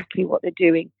know exactly what they're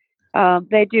doing.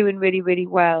 They're doing really, really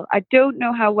well. I don't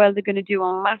know how well they're going to do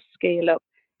on mass scale up,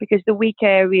 because the weak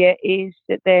area is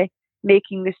that they're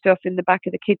making the stuff in the back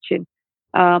of the kitchen.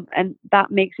 And that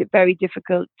makes it very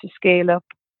difficult to scale up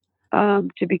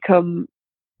to become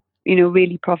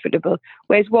really profitable.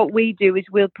 Whereas what we do is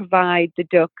we'll provide the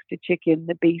duck, the chicken,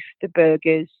 the beef, the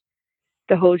burgers,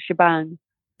 the whole shebang.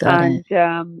 And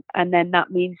then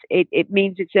that means it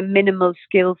means it's a minimal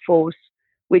skill force,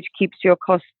 which keeps your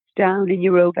costs down and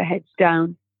your overheads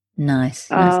down. Nice.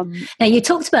 Now you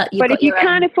talked about, but if you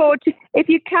can't afford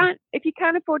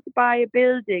to buy a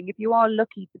building, if you are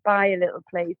lucky to buy a little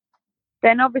place,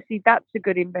 then obviously that's a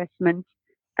good investment,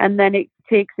 and then it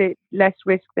takes it less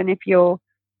risk than if you're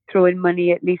throwing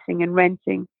money at leasing and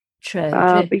renting. True.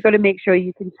 But you've got to make sure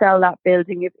you can sell that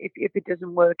building if it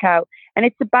doesn't work out. And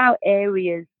it's about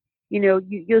areas.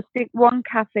 You'll stick one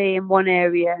cafe in one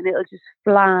area and it'll just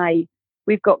fly.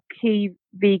 We've got key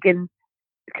vegan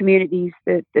communities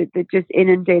that just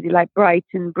inundated, like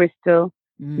Brighton, Bristol,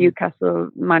 Newcastle,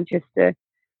 Manchester,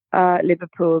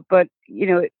 Liverpool. But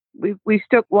we've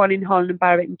stuck one in Holland and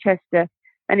Barrett and Chester,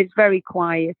 and it's very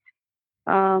quiet.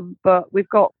 But we've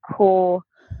got core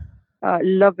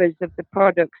lovers of the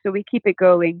product, so we keep it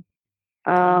going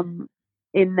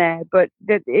in there. But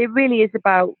it really is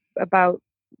about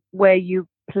where you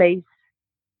place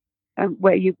and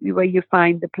where you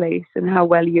find the place and how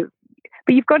well you.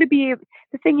 But you've got to be.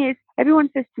 The thing is, everyone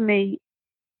says to me,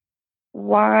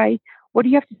 "Why? What do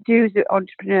you have to do as an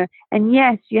entrepreneur?" And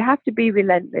yes, you have to be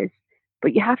relentless,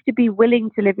 but you have to be willing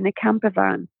to live in a camper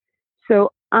van.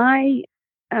 So I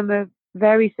am a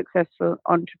very successful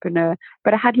entrepreneur,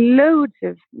 but I had loads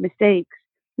of mistakes,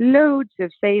 loads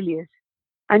of failures,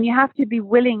 and you have to be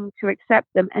willing to accept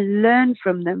them and learn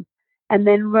from them and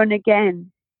then run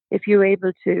again if you're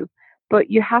able to. But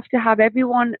you have to have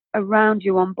everyone around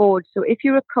you on board. So if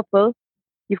you're a couple,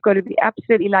 you've got to be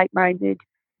absolutely like-minded,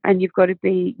 and you've got to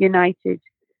be united,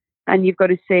 and you've got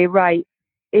to say, right,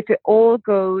 if it all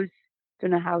goes,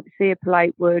 don't know how to say a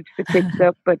polite word for tits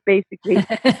up, but basically,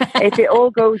 if it all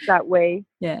goes that way,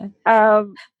 it's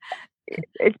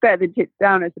better than tits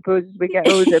down, I suppose, as we get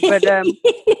older. But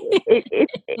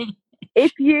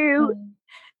if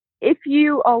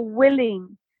you are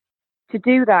willing to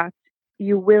do that,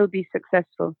 you will be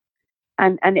successful.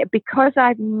 And because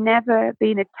I've never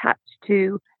been attached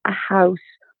to a house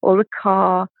or a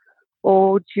car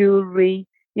or jewelry,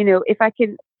 if I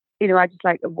can. I just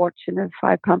like a watch and a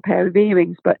 £5 pair of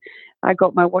earrings, but I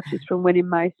got my watches from winning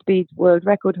my speed world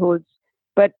record holds.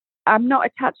 But I'm not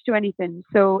attached to anything.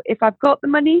 So if I've got the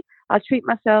money, I'll treat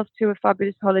myself to a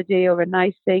fabulous holiday or a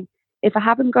nice thing. If I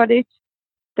haven't got it,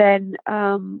 then,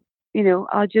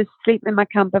 I'll just sleep in my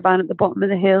camper van at the bottom of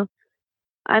the hill.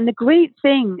 And the great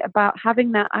thing about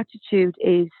having that attitude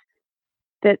is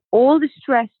that all the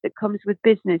stress that comes with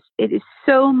business, it is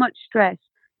so much stress.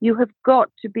 You have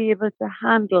got to be able to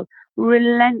handle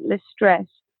relentless stress,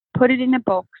 put it in a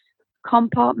box,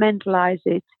 compartmentalize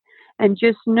it, and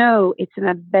just know it's an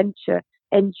adventure.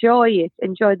 Enjoy it.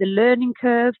 Enjoy the learning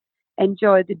curve.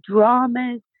 enjoy the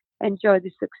dramas, enjoy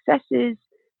the successes.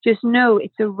 Just know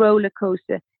it's a roller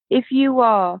coaster. If you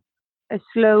are a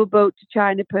slow boat to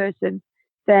China person,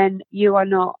 then you are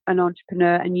not an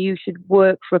entrepreneur, and you should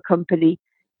work for a company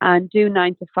and do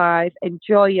 9 to 5,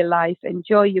 enjoy your life,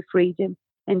 enjoy your freedom,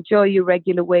 enjoy your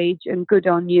regular wage, and good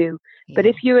on you. Yeah. But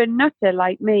if you're a nutter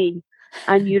like me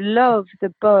and you love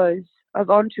the buzz of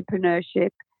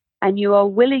entrepreneurship and you are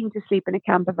willing to sleep in a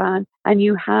camper van, and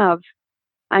you have,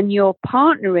 and your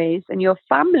partner is, and your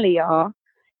family are,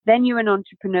 then you're an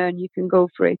entrepreneur and you can go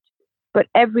for it. But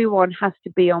everyone has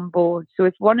to be on board. So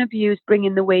if one of you is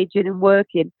bringing the wage in and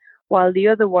working, while the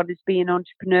other one is being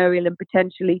entrepreneurial and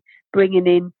potentially bringing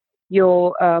in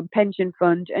your pension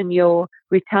fund and your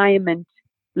retirement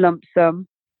lump sum,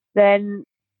 then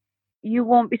you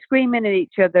won't be screaming at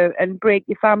each other and break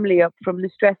your family up from the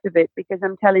stress of it, because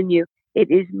I'm telling you, it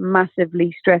is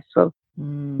massively stressful.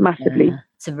 Massively. Yeah,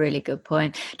 it's a really good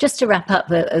point. Just to wrap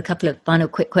up, a couple of final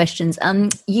quick questions.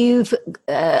 You've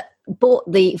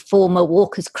bought the former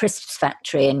Walker's Crisps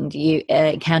factory in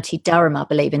County Durham, I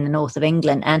believe, in the north of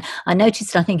England. And I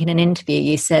noticed, I think in an interview,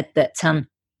 you said that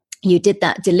you did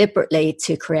that deliberately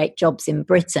to create jobs in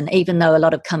Britain, even though a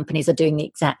lot of companies are doing the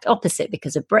exact opposite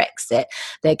because of Brexit.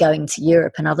 They're going to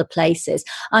Europe and other places.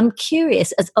 I'm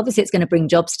curious, as obviously it's going to bring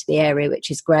jobs to the area,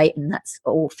 which is great, and that's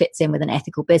all fits in with an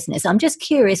ethical business. I'm just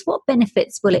curious, what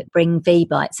benefits will it bring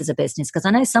V-Bites as a business? Because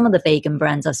I know some of the vegan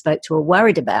brands I've spoke to are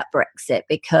worried about Brexit,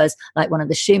 because like one of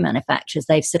the shoe manufacturers,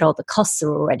 they've said, oh, the costs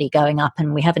are already going up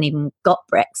and we haven't even got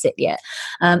Brexit yet.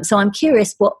 So I'm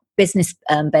curious what business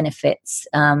benefits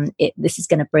this is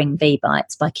going to bring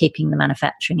V-Bites by keeping the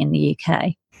manufacturing in the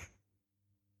UK.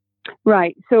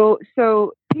 Right. So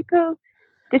people,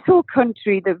 this whole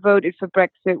country that voted for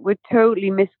Brexit were totally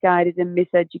misguided and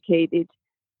miseducated.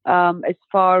 As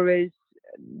far as,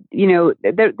 you know,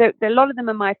 a lot of them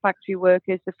are my factory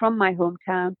workers. They're from my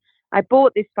hometown. I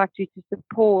bought this factory to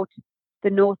support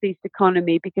the Northeast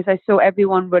economy because I saw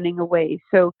everyone running away.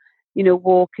 So, you know,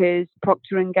 Walker's,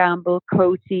 Procter & Gamble,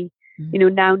 Coty, you know,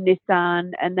 now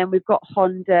Nissan, and then we've got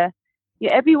Honda.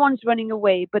 Yeah, everyone's running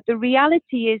away. But the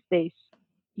reality is this: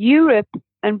 Europe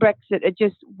and Brexit are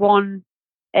just one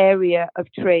area of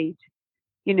trade.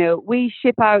 You know, we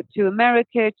ship out to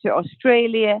America, to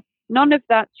Australia. None of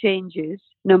that changes,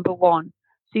 number one.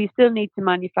 So you still need to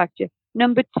manufacture.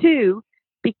 Number two,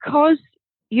 because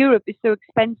Europe is so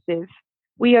expensive,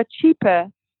 we are cheaper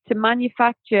to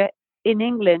manufacture in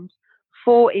England,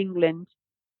 for England,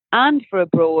 and for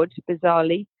abroad,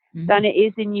 bizarrely, than it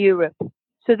is in Europe.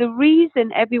 So the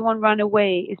reason everyone ran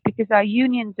away is because our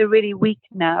unions are really weak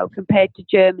now compared to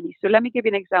Germany. So let me give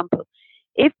you an example.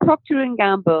 If Procter &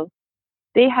 Gamble,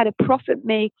 they had a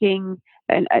profit-making,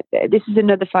 and this is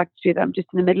another factory that I'm just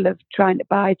in the middle of trying to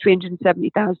buy,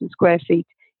 370,000 square feet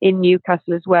in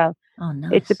Newcastle as well. Oh,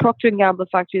 nice. It's a Procter & Gamble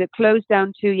factory that closed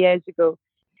down 2 years ago.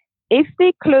 If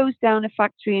they closed down a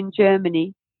factory in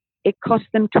Germany, it cost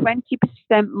them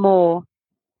 20% more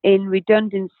in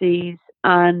redundancies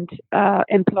and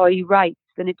employee rights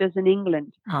than it does in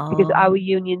England, because our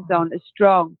unions aren't as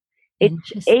strong.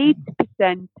 It's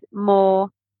 8% more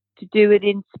to do it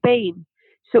in Spain.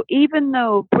 So even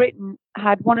though Britain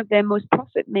had one of their most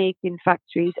profit-making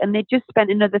factories and they just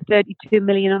spent another 32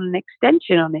 million on an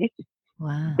extension on it,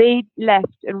 wow, they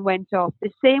left and went off. The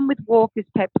same with Walker's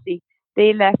Pepsi.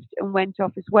 They left and went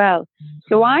off as well.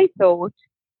 So I thought,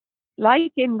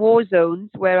 like in war zones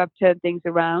where I've turned things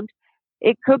around,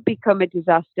 it could become a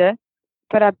disaster,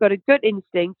 but I've got a gut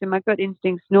instinct, and my gut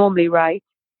instinct's normally right.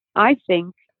 I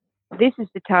think this is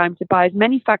the time to buy as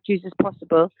many factories as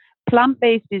possible.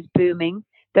 Plant-based is booming.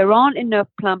 There aren't enough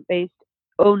plant-based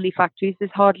only factories.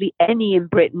 There's hardly any in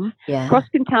Britain. Yeah.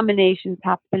 Cross-contamination's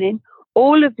happening.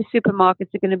 All of the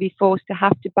supermarkets are going to be forced to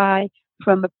have to buy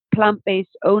from a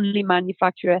plant-based only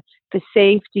manufacturer for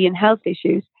safety and health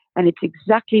issues. And it's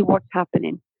exactly what's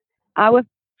happening. Our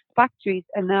factories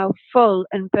are now full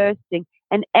and bursting.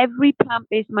 And every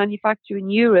plant-based manufacturer in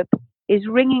Europe is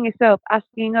ringing us up,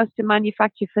 asking us to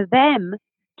manufacture for them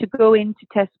to go into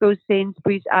Tesco's,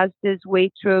 Sainsbury's, Asda's,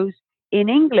 Waitrose in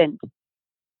England.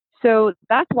 So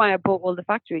that's why I bought all the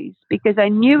factories, because I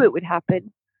knew it would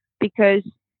happen. Because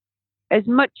as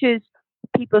much as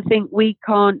people think we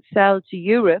can't sell to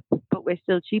Europe, but we're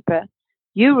still cheaper,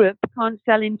 Europe can't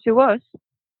sell into us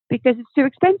because it's too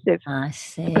expensive. I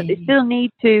see. But they still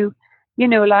need to, you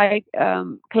know, like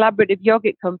Collaborative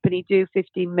Yogurt Company do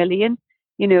 15 million,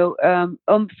 you know,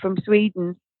 from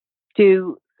Sweden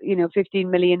do, you know, 15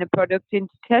 million of product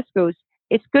into Tesco's.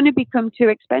 It's going to become too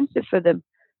expensive for them.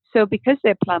 So because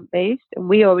they're plant-based and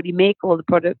we already make all the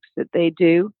products that they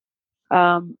do,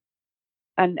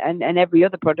 and every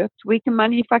other product, we can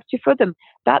manufacture for them.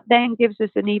 That then gives us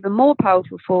an even more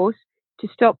powerful force to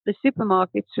stop the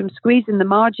supermarkets from squeezing the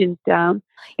margins down,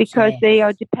 because they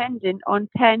are dependent on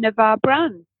 10 of our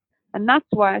brands. And that's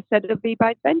why I set up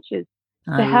V-Bite Ventures,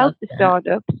 to help the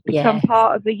startups become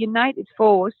part of the united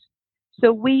force,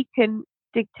 so we can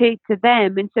dictate to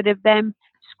them instead of them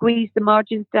squeeze the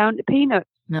margins down to peanuts.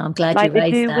 No, I'm glad like you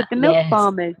raised they do that. with the milk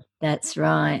farmers. That's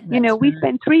right. We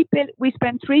spend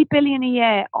 $3 billion a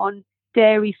year on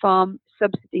dairy farm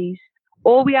subsidies.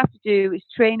 All we have to do is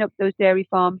train up those dairy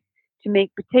farms to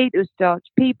make potato starch,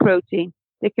 pea protein.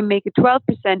 They can make a 12%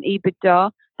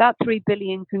 EBITDA. That $3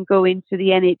 billion can go into the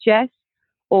NHS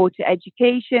or to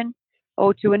education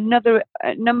or to a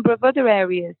number of other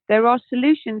areas. There are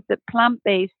solutions that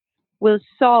plant-based will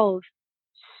solve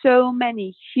so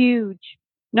many huge,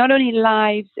 not only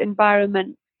lives,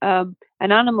 environment, and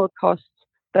animal costs,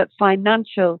 but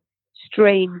financial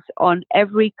strains on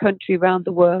every country around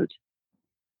the world.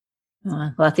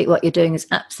 Well, I think what you're doing is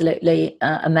absolutely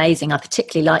amazing. I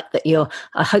particularly like that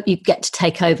I hope you get to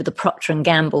take over the Procter &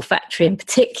 Gamble factory in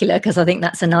particular, because I think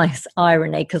that's a nice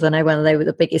irony, because I know when they were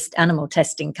the biggest animal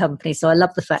testing company. So I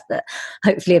love the fact that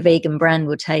hopefully a vegan brand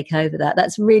will take over that.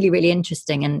 That's really, really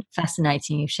interesting and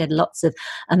fascinating. You've shared lots of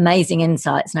amazing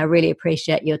insights, and I really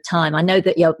appreciate your time. I know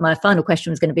that my final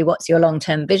question was going to be, what's your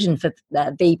long-term vision for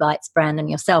V-Bites brand and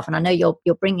yourself? And I know you're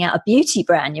bringing out a beauty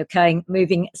brand. You're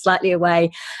moving slightly away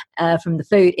from the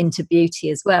food into beauty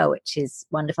as well, which is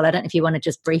wonderful. I don't know if you want to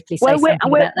just briefly say something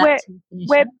about that.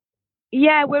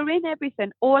 We're in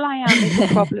everything. All I am is a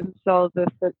problem solver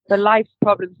for life's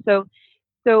problems. So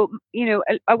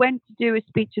I went to do a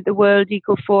speech at the World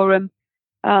Eco Forum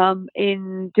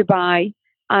in Dubai,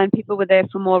 and people were there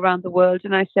from all around the world.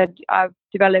 And I said, I've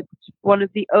developed one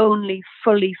of the only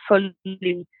fully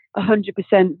 100%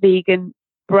 vegan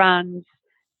brands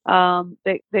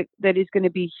that is going to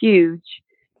be huge.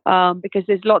 Because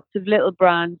there's lots of little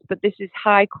brands, but this is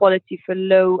high quality for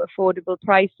low affordable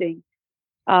pricing.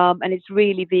 And it's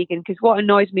really vegan, because what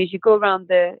annoys me is you go around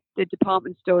the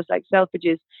department stores like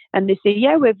Selfridges and they say,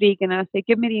 yeah, we're vegan. And I say,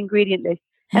 give me the ingredient list.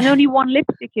 And only one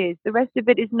lipstick is. The rest of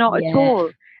it is not at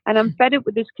all. And I'm fed up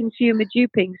with this consumer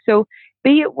duping. So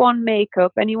Be It One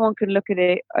Makeup, anyone can look at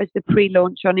it as the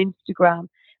pre-launch on Instagram.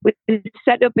 It's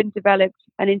set up and developed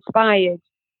and inspired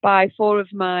by 4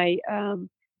 of my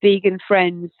vegan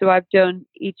friends. So I've done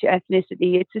each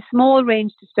ethnicity. It's a small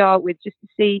range to start with, just to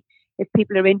see if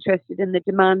people are interested in the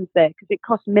demands there, because it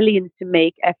costs millions to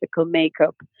make ethical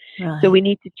makeup. Right. So we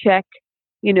need to check,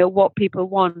 what people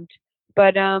want.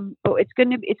 But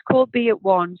it's called Be It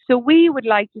One. So we would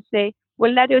like to say,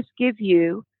 well, let us give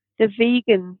you the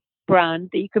vegan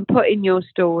brand that you can put in your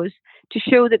stores to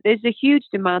show that there's a huge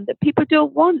demand, that people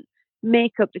don't want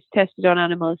makeup that's tested on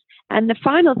animals. And the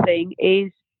final thing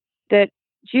is that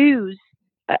Jews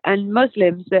and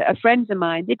Muslims that are friends of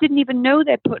mine, they didn't even know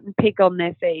they're putting pig on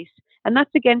their face, and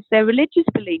that's against their religious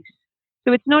beliefs.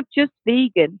 So it's not just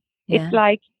vegan. Yeah. It's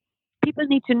like people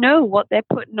need to know what they're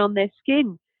putting on their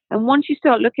skin. And once you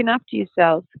start looking after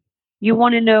yourself, you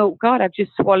want to know, God, I've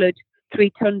just swallowed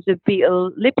 3 tons of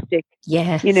beetle lipstick.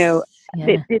 Yes.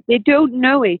 They don't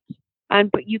know it.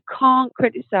 But you can't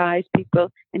criticize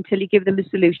people until you give them a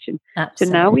solution. Absolutely.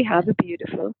 So now we have a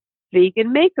beautiful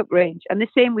vegan makeup range, and the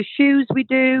same with shoes we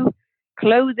do,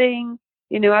 clothing.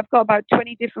 I've got about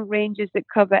 20 different ranges that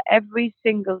cover every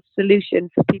single solution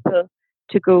for people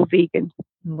to go vegan.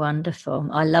 Wonderful.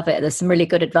 I love it. There's some really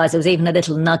good advice. There was even a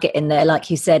little nugget in there,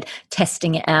 like you said,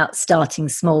 testing it out, starting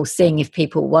small, seeing if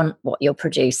people want what you're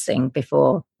producing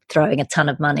before throwing a ton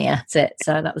of money at it.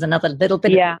 So that was another little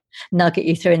bit of nugget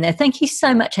you threw in there. Thank you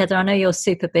so much, Heather. I know you're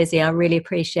super busy. I really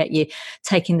appreciate you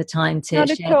taking the time to share.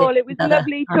 Not at all. It was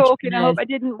lovely talking. I hope I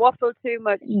didn't waffle too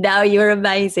much. No, you're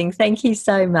amazing. Thank you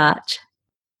so much.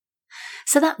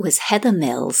 So that was Heather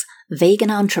Mills,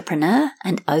 vegan entrepreneur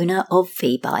and owner of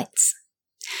V-Bites.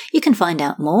 You can find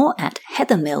out more at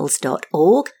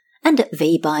heathermills.org and at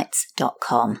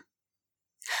vbites.com.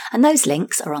 And those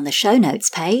links are on the show notes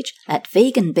page at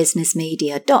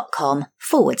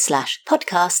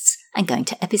veganbusinessmedia.com/podcasts and going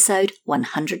to episode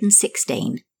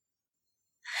 116.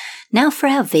 Now for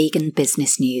our vegan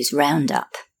business news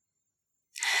roundup.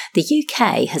 The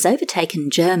UK has overtaken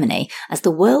Germany as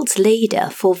the world's leader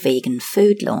for vegan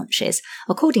food launches,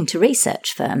 according to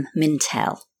research firm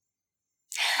Mintel.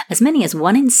 As many as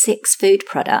 1 in 6 food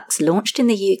products launched in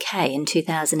the UK in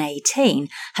 2018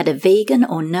 had a vegan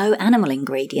or no animal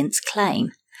ingredients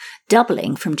claim,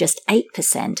 doubling from just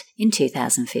 8% in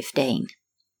 2015.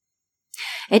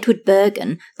 Edward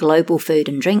Bergen, global food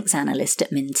and drinks analyst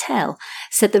at Mintel,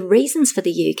 said the reasons for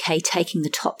the UK taking the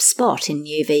top spot in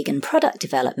new vegan product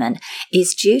development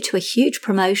is due to a huge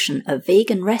promotion of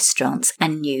vegan restaurants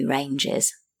and new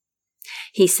ranges.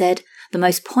 He said, the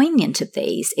most poignant of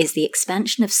these is the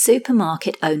expansion of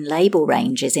supermarket own label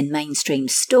ranges in mainstream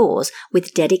stores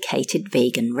with dedicated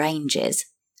vegan ranges.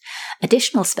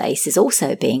 Additional space is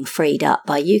also being freed up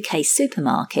by UK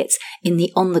supermarkets in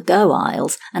the on-the-go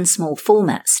aisles and small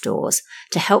format stores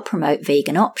to help promote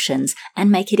vegan options and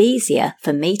make it easier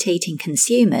for meat-eating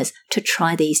consumers to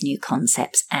try these new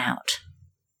concepts out.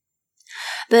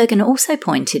 Bergen also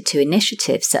pointed to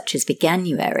initiatives such as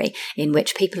Veganuary, in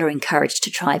which people are encouraged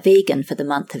to try vegan for the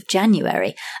month of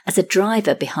January, as a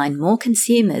driver behind more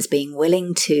consumers being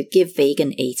willing to give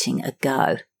vegan eating a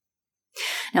go.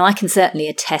 Now, I can certainly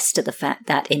attest to the fact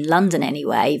that in London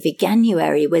anyway,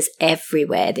 Veganuary was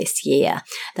everywhere this year.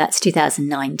 That's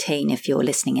 2019 if you're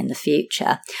listening in the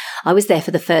future. I was there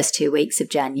for the first 2 weeks of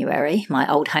January, my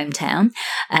old hometown,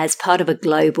 as part of a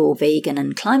global vegan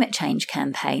and climate change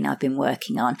campaign I've been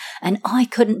working on, and I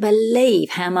couldn't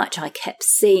believe how much I kept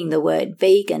seeing the word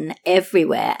vegan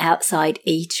everywhere, outside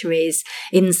eateries,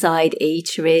 inside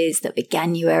eateries, that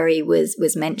Veganuary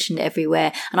was mentioned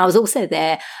everywhere. And I was also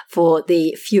there for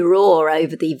the furore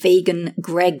over the vegan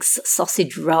Greggs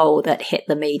sausage roll that hit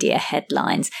the media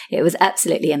headlines. It was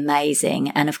absolutely amazing.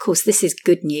 And of course, this is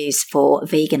good news for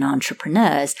vegan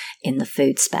entrepreneurs in the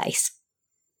food space.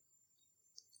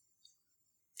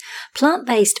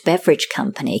 Plant-based beverage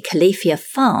company Califia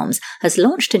Farms has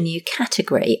launched a new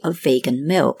category of vegan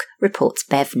milk, reports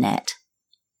BevNet.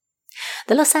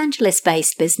 The Los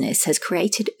Angeles-based business has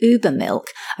created Uber Milk,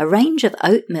 a range of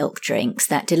oat milk drinks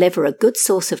that deliver a good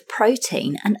source of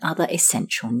protein and other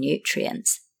essential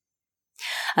nutrients.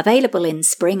 Available in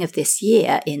spring of this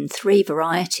year in 3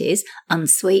 varieties,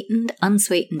 unsweetened,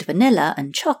 unsweetened vanilla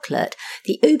and chocolate,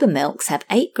 the Uber Milks have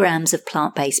 8 grams of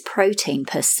plant-based protein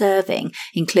per serving,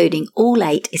 including all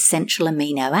 8 essential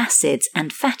amino acids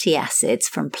and fatty acids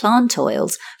from plant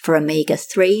oils for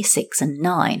omega-3, 6 and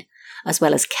 9. As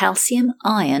well as calcium,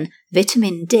 iron,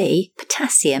 vitamin D,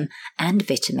 potassium, and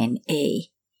vitamin E.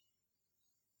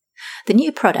 The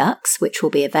new products, which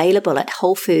will be available at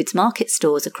Whole Foods market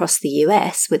stores across the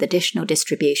US with additional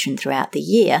distribution throughout the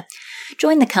year,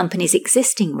 join the company's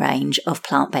existing range of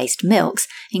plant-based milks,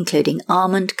 including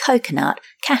almond, coconut,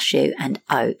 cashew, and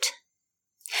oat.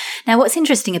 Now, what's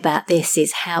interesting about this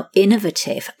is how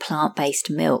innovative plant-based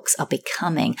milks are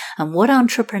becoming and what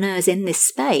entrepreneurs in this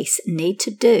space need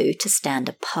to do to stand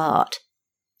apart.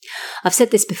 I've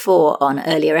said this before on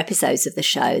earlier episodes of the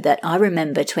show that I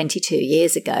remember 22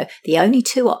 years ago, the only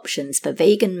 2 options for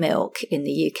vegan milk, in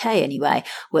the UK anyway,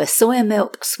 were soya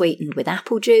milk sweetened with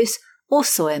apple juice or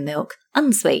soya milk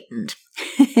unsweetened.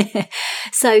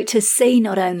 So to see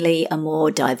not only a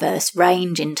more diverse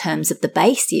range in terms of the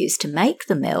base used to make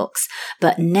the milks,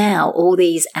 but now all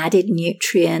these added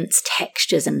nutrients,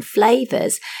 textures and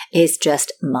flavours is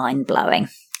just mind-blowing.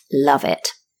 Love it.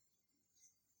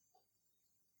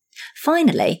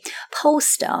 Finally,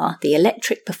 Polestar, the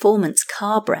electric performance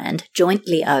car brand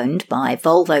jointly owned by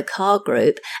Volvo Car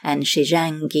Group and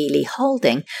Zhejiang Geely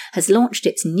Holding, has launched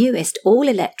its newest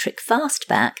all-electric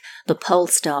fastback, the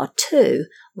Polestar 2,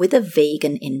 with a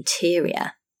vegan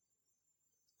interior.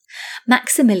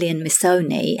 Maximilian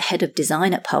Missoni, head of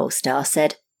design at Polestar,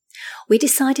 said, "We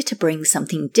decided to bring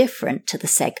something different to the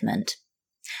segment.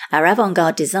 Our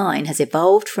avant-garde design has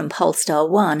evolved from Polestar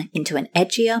 1 into an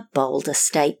edgier, bolder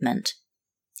statement.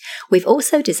 We've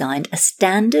also designed a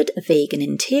standard vegan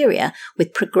interior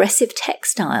with progressive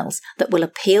textiles that will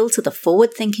appeal to the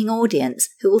forward-thinking audience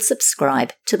who will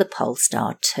subscribe to the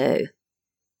Polestar 2.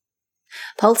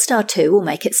 Polestar 2 will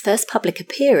make its first public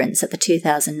appearance at the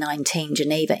 2019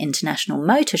 Geneva International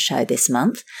Motor Show this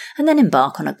month and then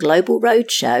embark on a global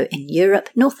roadshow in Europe,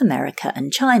 North America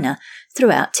and China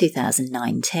throughout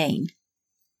 2019.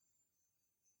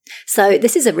 So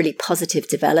this is a really positive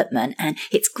development, and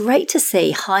it's great to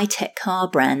see high-tech car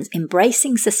brands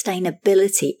embracing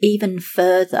sustainability even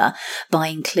further by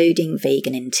including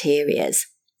vegan interiors.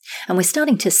 And we're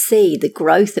starting to see the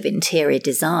growth of interior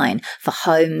design for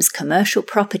homes, commercial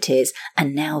properties,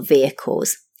 and now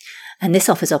vehicles. And this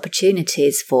offers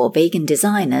opportunities for vegan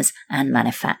designers and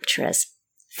manufacturers.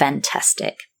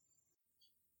 Fantastic.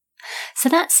 So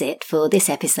that's it for this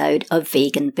episode of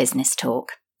Vegan Business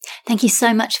Talk. Thank you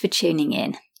so much for tuning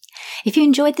in. If you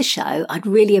enjoyed the show, I'd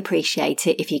really appreciate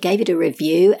it if you gave it a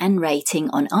review and rating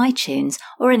on iTunes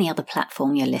or any other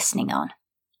platform you're listening on.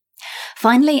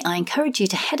 Finally, I encourage you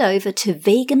to head over to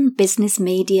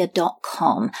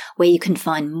veganbusinessmedia.com, where you can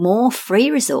find more free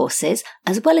resources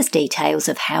as well as details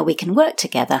of how we can work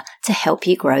together to help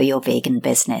you grow your vegan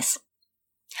business.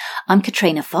 I'm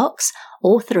Katrina Fox,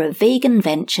 author of Vegan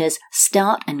Ventures,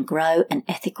 Start and Grow an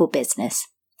Ethical Business.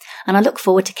 And I look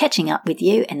forward to catching up with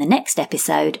you in the next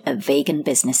episode of Vegan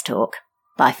Business Talk.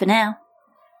 Bye for now.